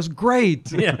 and it was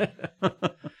great."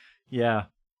 Yeah.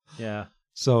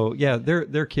 So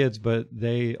they're kids, but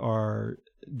they are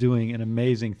doing an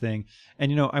amazing thing.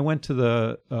 And I went to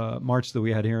the march that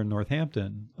we had here in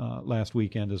Northampton last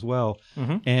weekend as well,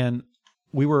 and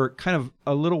we were kind of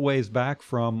a little ways back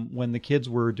from when the kids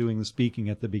were doing the speaking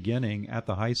at the beginning at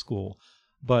the high school,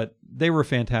 but they were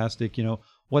fantastic. These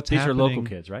happening, are local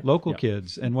kids, right? Local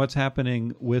kids. And what's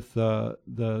happening with the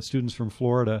students from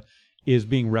Florida is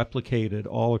being replicated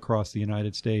all across the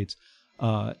United States.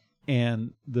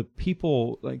 And the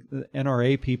people, like the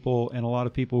NRA people and a lot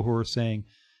of people who are saying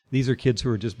these are kids who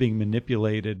are just being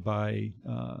manipulated by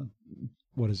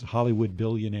Hollywood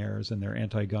billionaires and their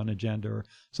anti-gun agenda or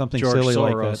something George silly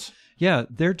Soros. like that. Yeah,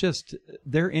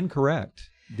 they're incorrect.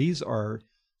 These are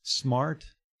smart,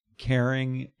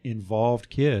 caring, involved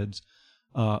kids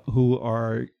who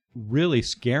are really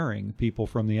scaring people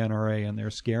from the NRA, and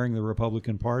they're scaring the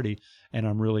Republican Party, and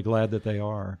I'm really glad that they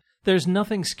are. There's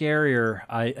nothing scarier,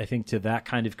 I think, to that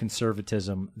kind of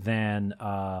conservatism than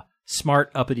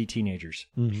smart, uppity teenagers.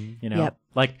 Mm-hmm.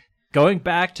 Like going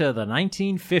back to the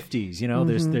 1950s,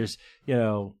 there's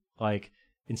like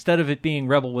instead of it being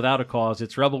rebel without a cause,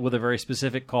 it's rebel with a very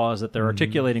specific cause that they're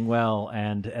articulating well,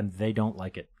 and they don't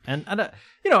like it. And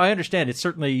I understand it's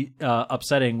certainly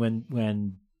upsetting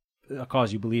when a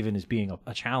cause you believe in is being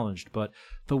challenged, but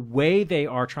the way they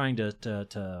are trying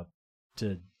to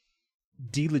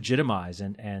delegitimize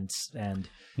and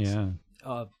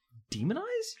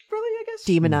demonize, really, I guess.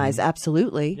 Demonize,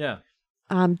 absolutely. Yeah.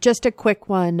 Just a quick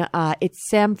one. It's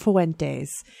Sam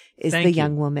Fuentes is Thank the you.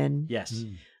 young woman. Yes.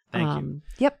 Thank you.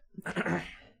 Yep.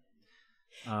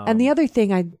 And the other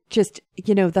thing, I just,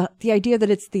 the idea that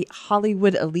it's the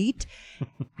Hollywood elite.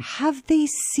 Have they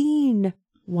seen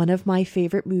one of my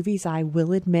favorite movies? I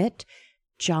will admit,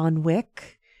 John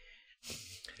Wick.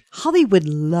 Hollywood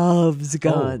loves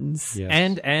guns. Oh,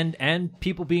 yes. And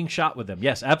people being shot with them.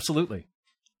 Yes, absolutely.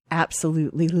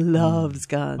 Absolutely loves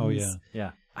guns. Oh, yeah.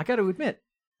 Yeah. I got to admit,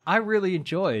 I really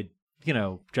enjoyed,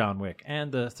 John Wick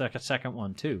and the second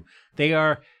one too. They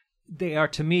are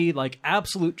to me like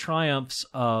absolute triumphs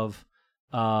of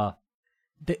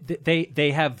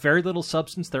they have very little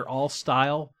substance. They're all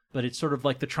style, but it's sort of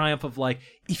like the triumph of like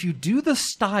if you do the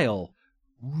style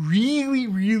really,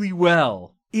 really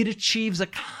well, it achieves a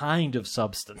kind of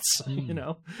substance,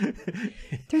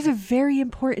 There's a very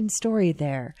important story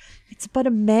there. It's about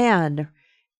a man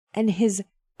and his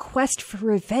quest for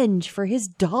revenge for his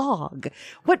dog.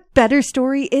 What better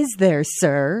story is there,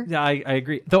 sir? Yeah, I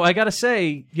agree. Though I gotta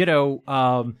say,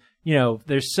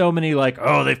 there's so many like,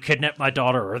 oh, they've kidnapped my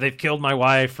daughter or they've killed my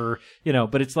wife or,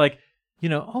 but it's like,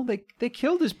 oh, they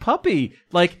killed his puppy.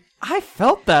 Like, I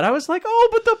felt that. I was like, oh,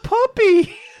 but the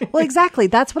puppy. Well, exactly.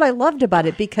 That's what I loved about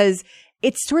it because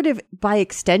it's sort of by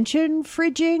extension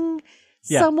fridging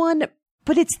someone,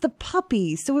 but it's the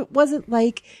puppy. So it wasn't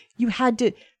like you had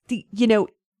to,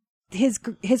 his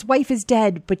wife is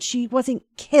dead, but she wasn't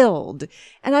killed.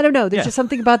 And I don't know. There's just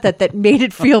something about that made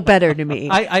it feel better to me.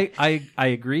 I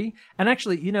agree. And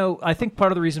actually, I think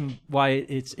part of the reason why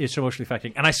it's so emotionally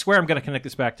affecting, and I swear I'm going to connect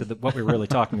this back to what we were really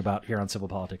talking about here on Civil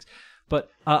Politics.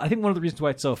 But I think one of the reasons why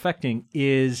it's so affecting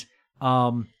is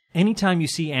anytime you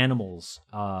see animals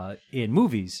in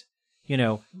movies,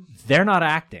 they're not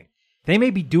acting. They may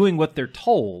be doing what they're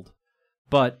told,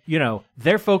 but,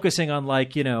 they're focusing on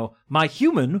like, my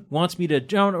human wants me to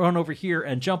run over here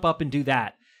and jump up and do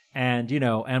that. And,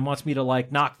 and wants me to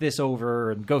like knock this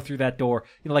over and go through that door.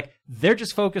 Like they're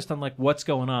just focused on like what's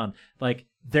going on. Like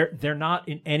they're not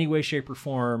in any way, shape or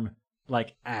form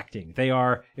like acting. They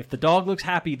are, if the dog looks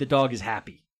happy, the dog is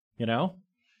happy,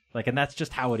 like, and that's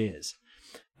just how it is.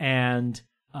 And,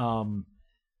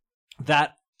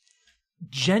 that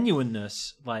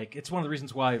genuineness, like it's one of the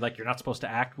reasons why like you're not supposed to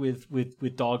act with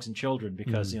dogs and children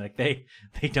because like they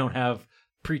don't have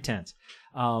pretense.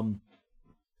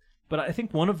 But I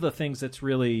think one of the things that's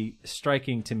really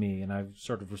striking to me, and I've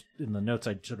sort of in the notes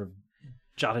I sort of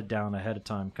jotted down ahead of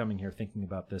time coming here thinking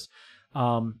about this,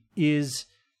 is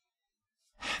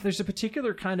there's a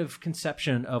particular kind of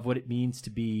conception of what it means to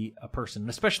be a person,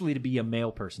 especially to be a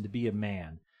male person, to be a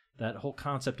man. That whole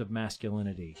concept of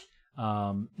masculinity.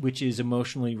 Which is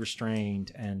emotionally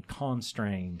restrained and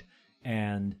constrained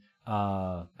and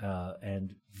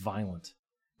violent.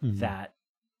 that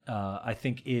I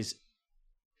think is,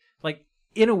 like,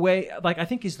 in a way, like, I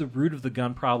think is the root of the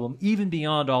gun problem, even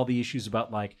beyond all the issues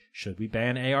about, like, should we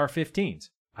ban AR-15s?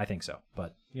 I think so,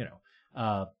 but, you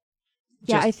know.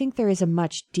 I think there is a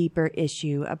much deeper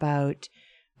issue about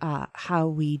how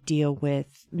we deal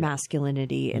with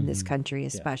masculinity in this country,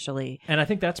 especially. Yeah. And I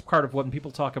think that's part of when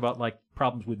people talk about, like,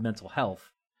 problems with mental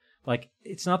health. Like,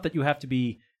 it's not that you have to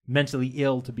be mentally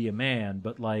ill to be a man,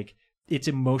 but, like, it's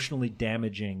emotionally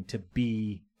damaging to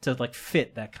like,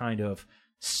 fit that kind of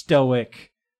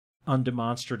stoic,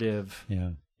 undemonstrative,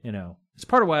 you know. It's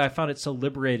part of why I found it so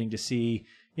liberating to see,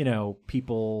 you know,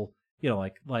 people, you know,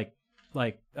 like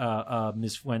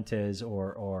Ms. Fuentes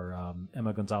or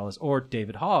Emma Gonzalez or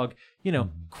David Hogg, you know,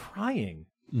 crying.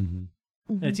 And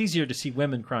it's easier to see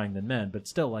women crying than men, but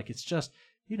still, like, it's just,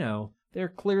 you know, they're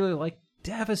clearly, like,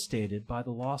 devastated by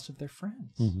the loss of their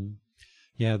friends.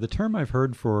 Yeah, the term I've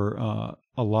heard for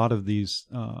a lot of these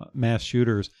mass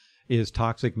shooters is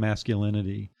toxic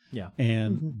masculinity. Yeah.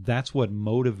 And that's what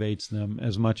motivates them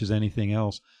as much as anything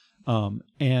else.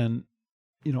 And,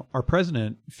 you know, our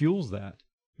president fuels that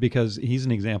because he's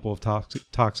an example of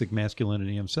toxic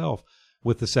masculinity himself,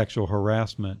 with the sexual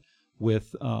harassment,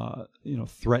 with, you know,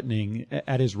 threatening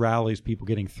at his rallies, people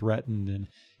getting threatened, and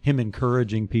him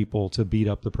encouraging people to beat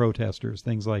up the protesters,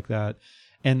 things like that.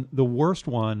 And the worst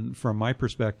one, from my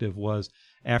perspective, was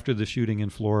after the shooting in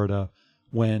Florida,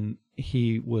 when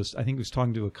he was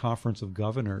talking to a conference of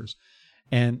governors,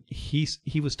 and he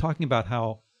was talking about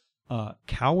how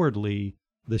cowardly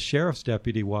the sheriff's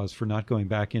deputy was for not going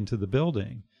back into the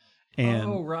building. And,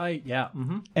 oh, right. Yeah.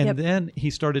 And then he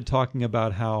started talking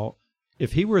about how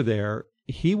if he were there,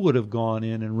 he would have gone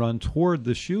in and run toward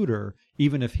the shooter,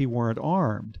 even if he weren't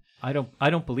armed. I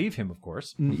don't believe him, of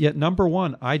course. Yet, number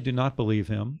one, I do not believe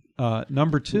him.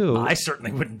 Number two, I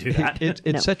certainly wouldn't do that.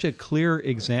 It's such a clear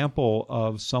example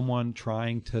of someone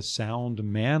trying to sound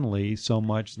manly so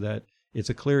much that it's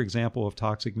a clear example of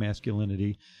toxic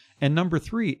masculinity. And number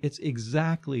three, it's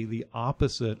exactly the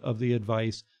opposite of the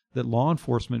advice that law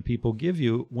enforcement people give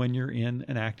you when you're in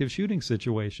an active shooting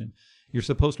situation. You're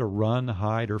supposed to run,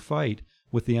 hide, or fight,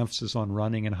 with the emphasis on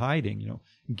running and hiding. You know,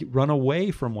 run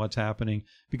away from what's happening,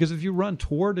 because if you run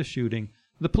toward a shooting,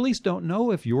 the police don't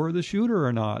know if you're the shooter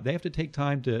or not. They have to take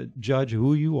time to judge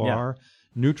who you are,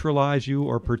 neutralize you,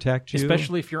 or protect you.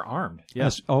 Especially if you're armed.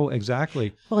 Yes. Oh,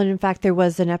 exactly. Well, and in fact, there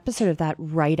was an episode of that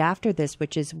right after this,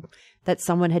 which is that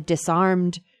someone had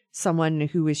disarmed someone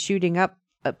who was shooting up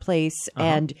a place,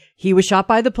 and he was shot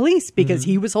by the police because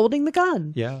he was holding the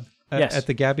gun. Yeah. Yes. At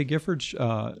the Gabby Gifford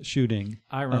shooting.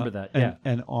 I remember that, yeah.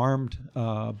 An armed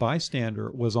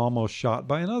bystander was almost shot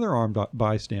by another armed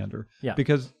bystander. Yeah.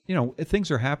 Because, you know,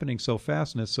 things are happening so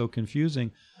fast and it's so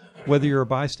confusing. Whether you're a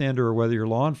bystander or whether you're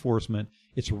law enforcement,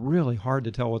 it's really hard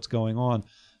to tell what's going on.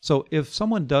 So if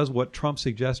someone does what Trump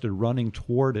suggested, running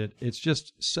toward it, it's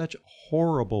just such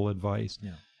horrible advice.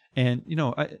 Yeah. And, you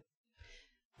know,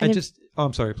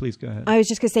 I'm sorry, please go ahead. I was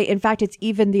just going to say, in fact, it's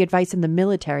even the advice in the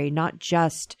military, not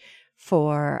just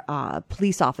for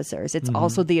police officers. It's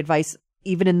also the advice,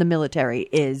 even in the military,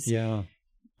 is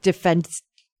defense,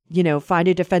 you know, find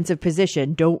a defensive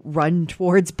position. Don't run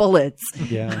towards bullets.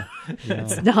 Yeah.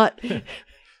 It's not.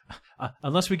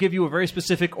 Unless we give you a very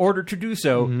specific order to do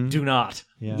so, do not.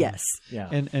 Yeah. Yes. Yeah.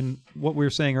 And what we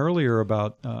were saying earlier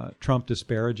about Trump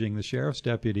disparaging the sheriff's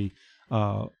deputy,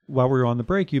 while we were on the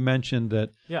break, you mentioned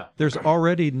that there's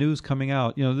already news coming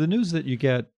out. You know, the news that you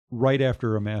get right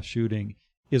after a mass shooting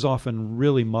is often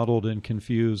really muddled and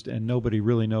confused, and nobody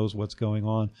really knows what's going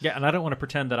on. Yeah, and I don't want to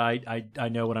pretend that I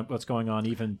know what's going on,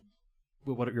 even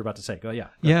what you're about to say. Go, yeah.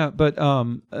 Yeah, but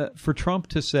for Trump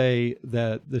to say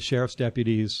that the sheriff's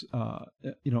deputies,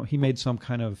 you know, he made some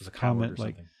kind of comment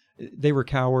like they were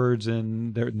cowards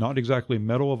and they're not exactly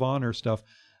Medal of Honor stuff.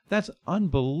 That's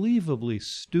unbelievably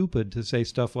stupid to say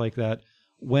stuff like that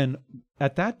when,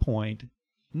 at that point,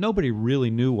 nobody really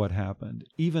knew what happened.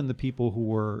 Even the people who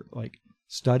were, like,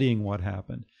 studying what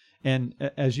happened. And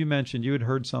as you mentioned, you had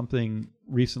heard something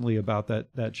recently about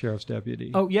that sheriff's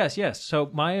deputy. Oh, yes. So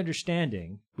my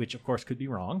understanding, which of course could be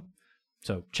wrong,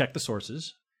 so check the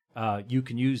sources. You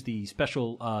can use the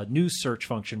special news search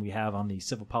function we have on the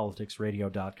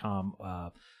civilpoliticsradio.com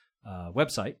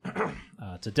website.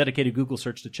 It's a dedicated Google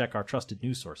search to check our trusted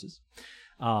news sources.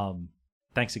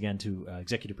 Thanks again to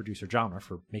executive producer John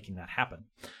for making that happen.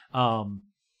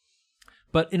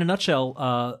 But in a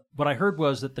nutshell, what I heard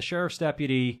was that the sheriff's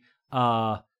deputy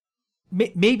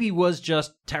maybe was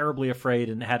just terribly afraid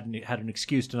and had an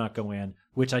excuse to not go in,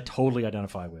 which I totally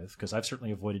identify with, because I've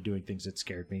certainly avoided doing things that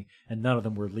scared me, and none of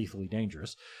them were lethally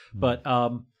dangerous. But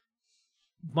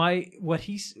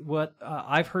what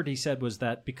I've heard he said was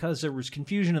that because there was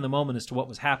confusion in the moment as to what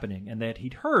was happening, and that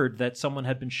he'd heard that someone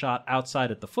had been shot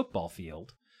outside at the football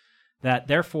field, that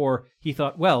therefore he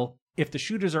thought, well, if the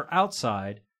shooters are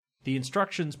outside, the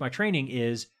instructions, my training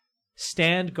is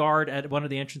stand guard at one of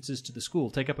the entrances to the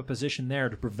school, take up a position there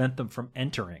to prevent them from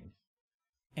entering,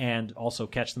 and also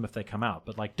catch them if they come out.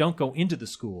 But like, don't go into the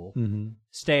school,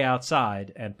 stay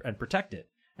outside and protect it.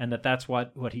 And that's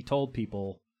what he told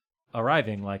people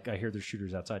arriving, like, I hear there's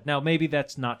shooters outside. Now, maybe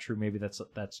that's not true. Maybe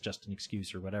that's just an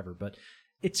excuse or whatever. But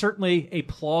it's certainly a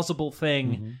plausible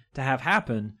thing to have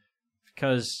happen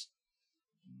because,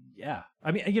 yeah.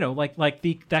 I mean,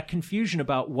 that confusion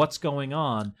about what's going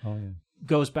on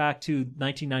goes back to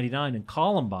 1999 in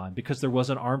Columbine because there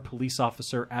was an armed police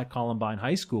officer at Columbine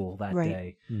High School that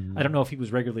day. I don't know if he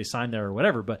was regularly assigned there or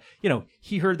whatever, but,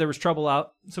 he heard there was trouble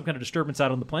out, some kind of disturbance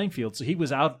out on the playing field. So he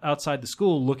was outside the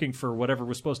school looking for whatever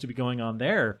was supposed to be going on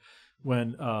there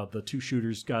when the two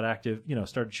shooters got active,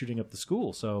 started shooting up the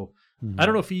school. So I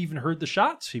don't know if he even heard the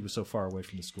shots. He was so far away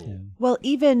from the school. Yeah. Well,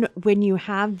 even when you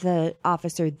have the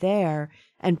officer there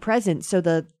and present, so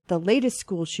the latest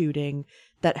school shooting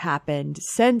that happened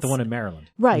since the one in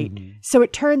Maryland. Right. So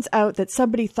it turns out that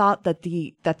somebody thought that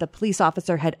the police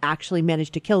officer had actually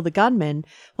managed to kill the gunman.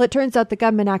 Well, it turns out the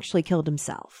gunman actually killed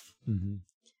himself.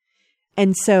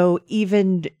 And so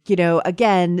even,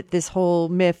 again, this whole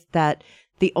myth that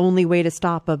the only way to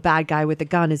stop a bad guy with a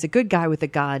gun is a good guy with a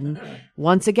gun,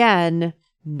 once again,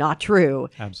 not true.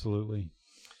 Absolutely.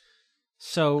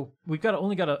 So we've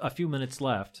only got a few minutes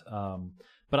left.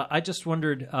 But I just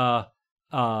wondered, a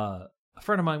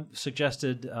friend of mine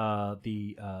suggested what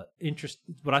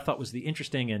I thought was the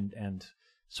interesting and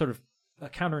sort of a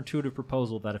counterintuitive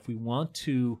proposal that if we want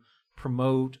to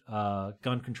promote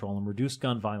gun control and reduce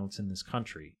gun violence in this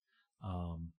country,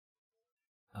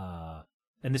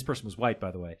 and this person was white, by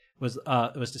the way, was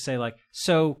to say, like,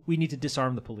 so we need to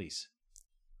disarm the police.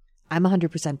 I'm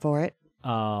 100% for it.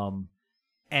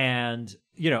 And,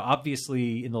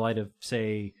 obviously in the light of,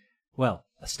 say, well,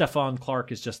 Stephon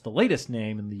Clark is just the latest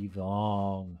name in the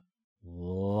long,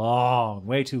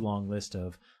 way too long list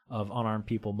of unarmed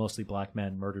people, mostly black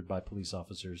men, murdered by police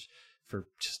officers for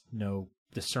just no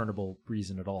discernible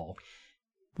reason at all.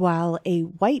 While a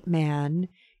white man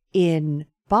in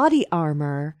body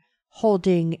armor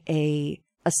holding a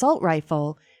assault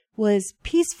rifle was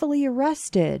peacefully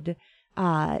arrested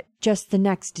just the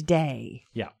next day.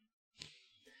 Yeah.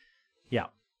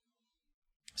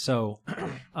 So,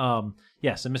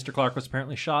 yes, and Mr. Clark was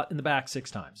apparently shot in the back 6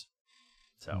 times.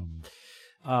 So,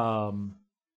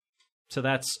 so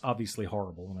that's obviously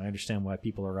horrible, and I understand why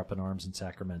people are up in arms in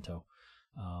Sacramento.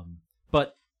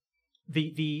 But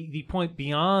the point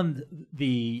beyond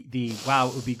the wow,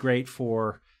 it would be great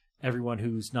for everyone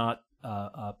who's not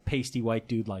a pasty white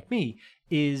dude like me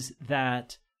is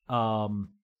that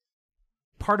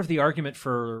part of the argument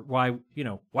for why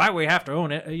we have to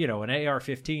own an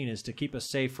AR-15 is to keep us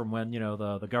safe from when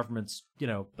the government's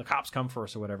the cops come for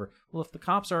us or whatever. Well, if the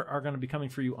cops are going to be coming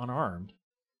for you unarmed,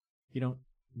 you don't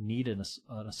need an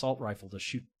assault rifle to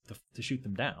shoot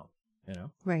them down.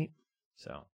 Right.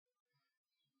 So.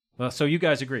 Well, so you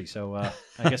guys agree. So I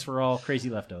guess we're all crazy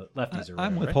lefties. Or whatever,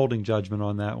 I'm withholding judgment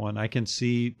on that one. I can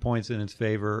see points in its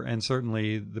favor, and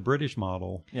certainly the British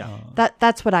model. Yeah,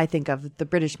 that's what I think of. The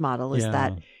British model is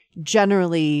that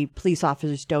generally police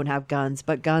officers don't have guns,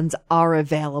 but guns are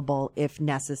available if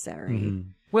necessary.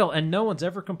 Well, and no one's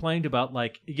ever complained about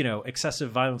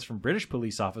excessive violence from British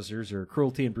police officers or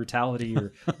cruelty and brutality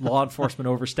or law enforcement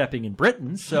overstepping in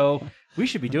Britain. So we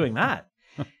should be doing that.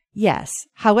 Yes.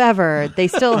 However, they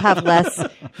still have less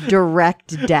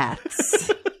direct deaths.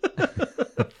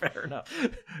 Fair enough.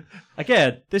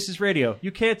 Again, this is radio.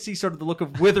 You can't see sort of the look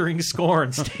of withering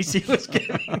scorn Stacey was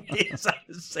giving me as I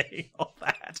was saying all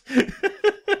that.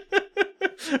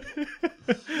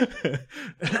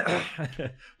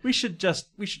 We should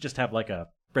just have like a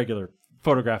regular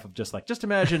photograph of just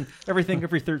imagine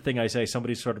every third thing I say,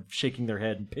 somebody's sort of shaking their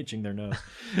head and pinching their nose.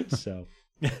 So.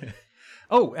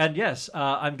 Oh, and yes,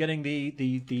 I'm getting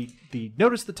the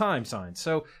notice the time sign.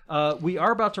 So we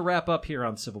are about to wrap up here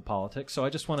on Civil Politics. So I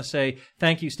just want to say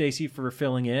thank you, Stacey, for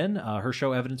filling in. Her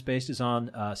show Evidence Based is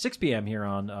on 6 p.m. here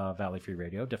on Valley Free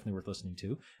Radio. Definitely worth listening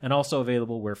to. And also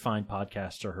available where fine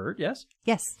podcasts are heard. Yes?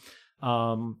 Yes.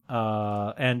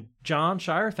 And John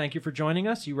Shire, thank you for joining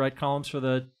us. You write columns for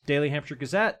the Daily Hampshire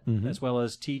Gazette, as well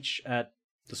as teach at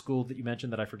the school that you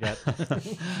mentioned that I forget.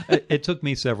 It took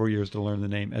me several years to learn the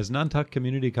name, as Nantucket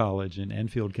Community College in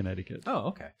Enfield, Connecticut. Oh,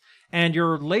 okay. And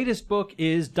your latest book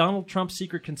is Donald Trump's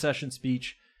Secret Concession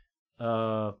Speech,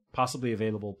 possibly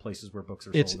available places where books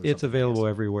are sold. It's available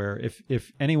everywhere.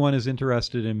 If anyone is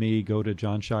interested in me, go to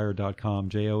johnshire.com,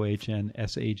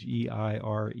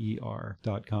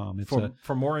 JOHNSHEIRER.com.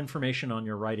 For more information on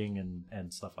your writing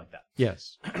and stuff like that.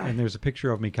 Yes, and there's a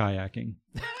picture of me kayaking.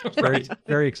 It's very,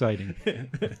 very exciting.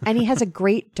 And he has a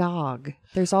great dog.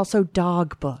 There's also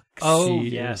dog books. Oh,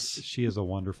 She is a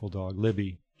wonderful dog,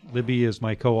 Libby. Libby is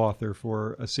my co-author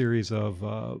for a series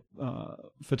of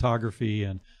photography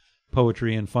and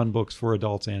poetry and fun books for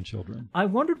adults and children. I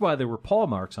wondered why there were paw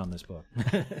marks on this book.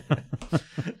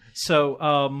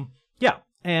 So, yeah.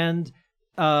 And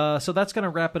so that's going to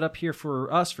wrap it up here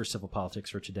for us for Civil Politics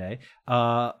for today.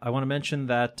 I want to mention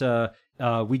that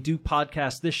we do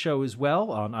podcast this show as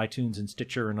well on iTunes and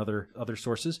Stitcher and other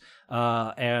sources.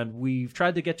 And we've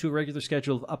tried to get to a regular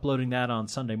schedule of uploading that on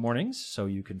Sunday mornings. So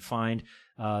you can find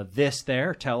this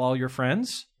there. Tell all your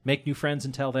friends. Make new friends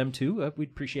and tell them too. We'd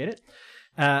appreciate it.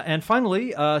 And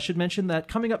finally, should mention that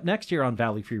coming up next year on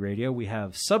Valley Free Radio, we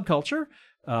have Subculture,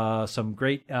 some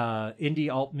great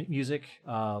indie alt music,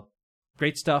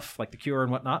 great stuff like The Cure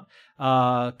and whatnot,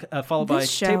 followed by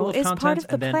Table of Contents,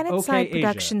 and then OK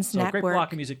Asia. So great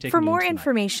block of music taking For more tonight.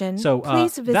 information, so,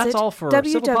 please visit that's all for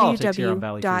Civil Politics here on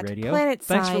Valley Free Radio.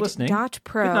 Thanks for listening.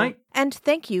 www.planetside.pro. Good night. And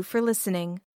thank you for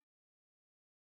listening.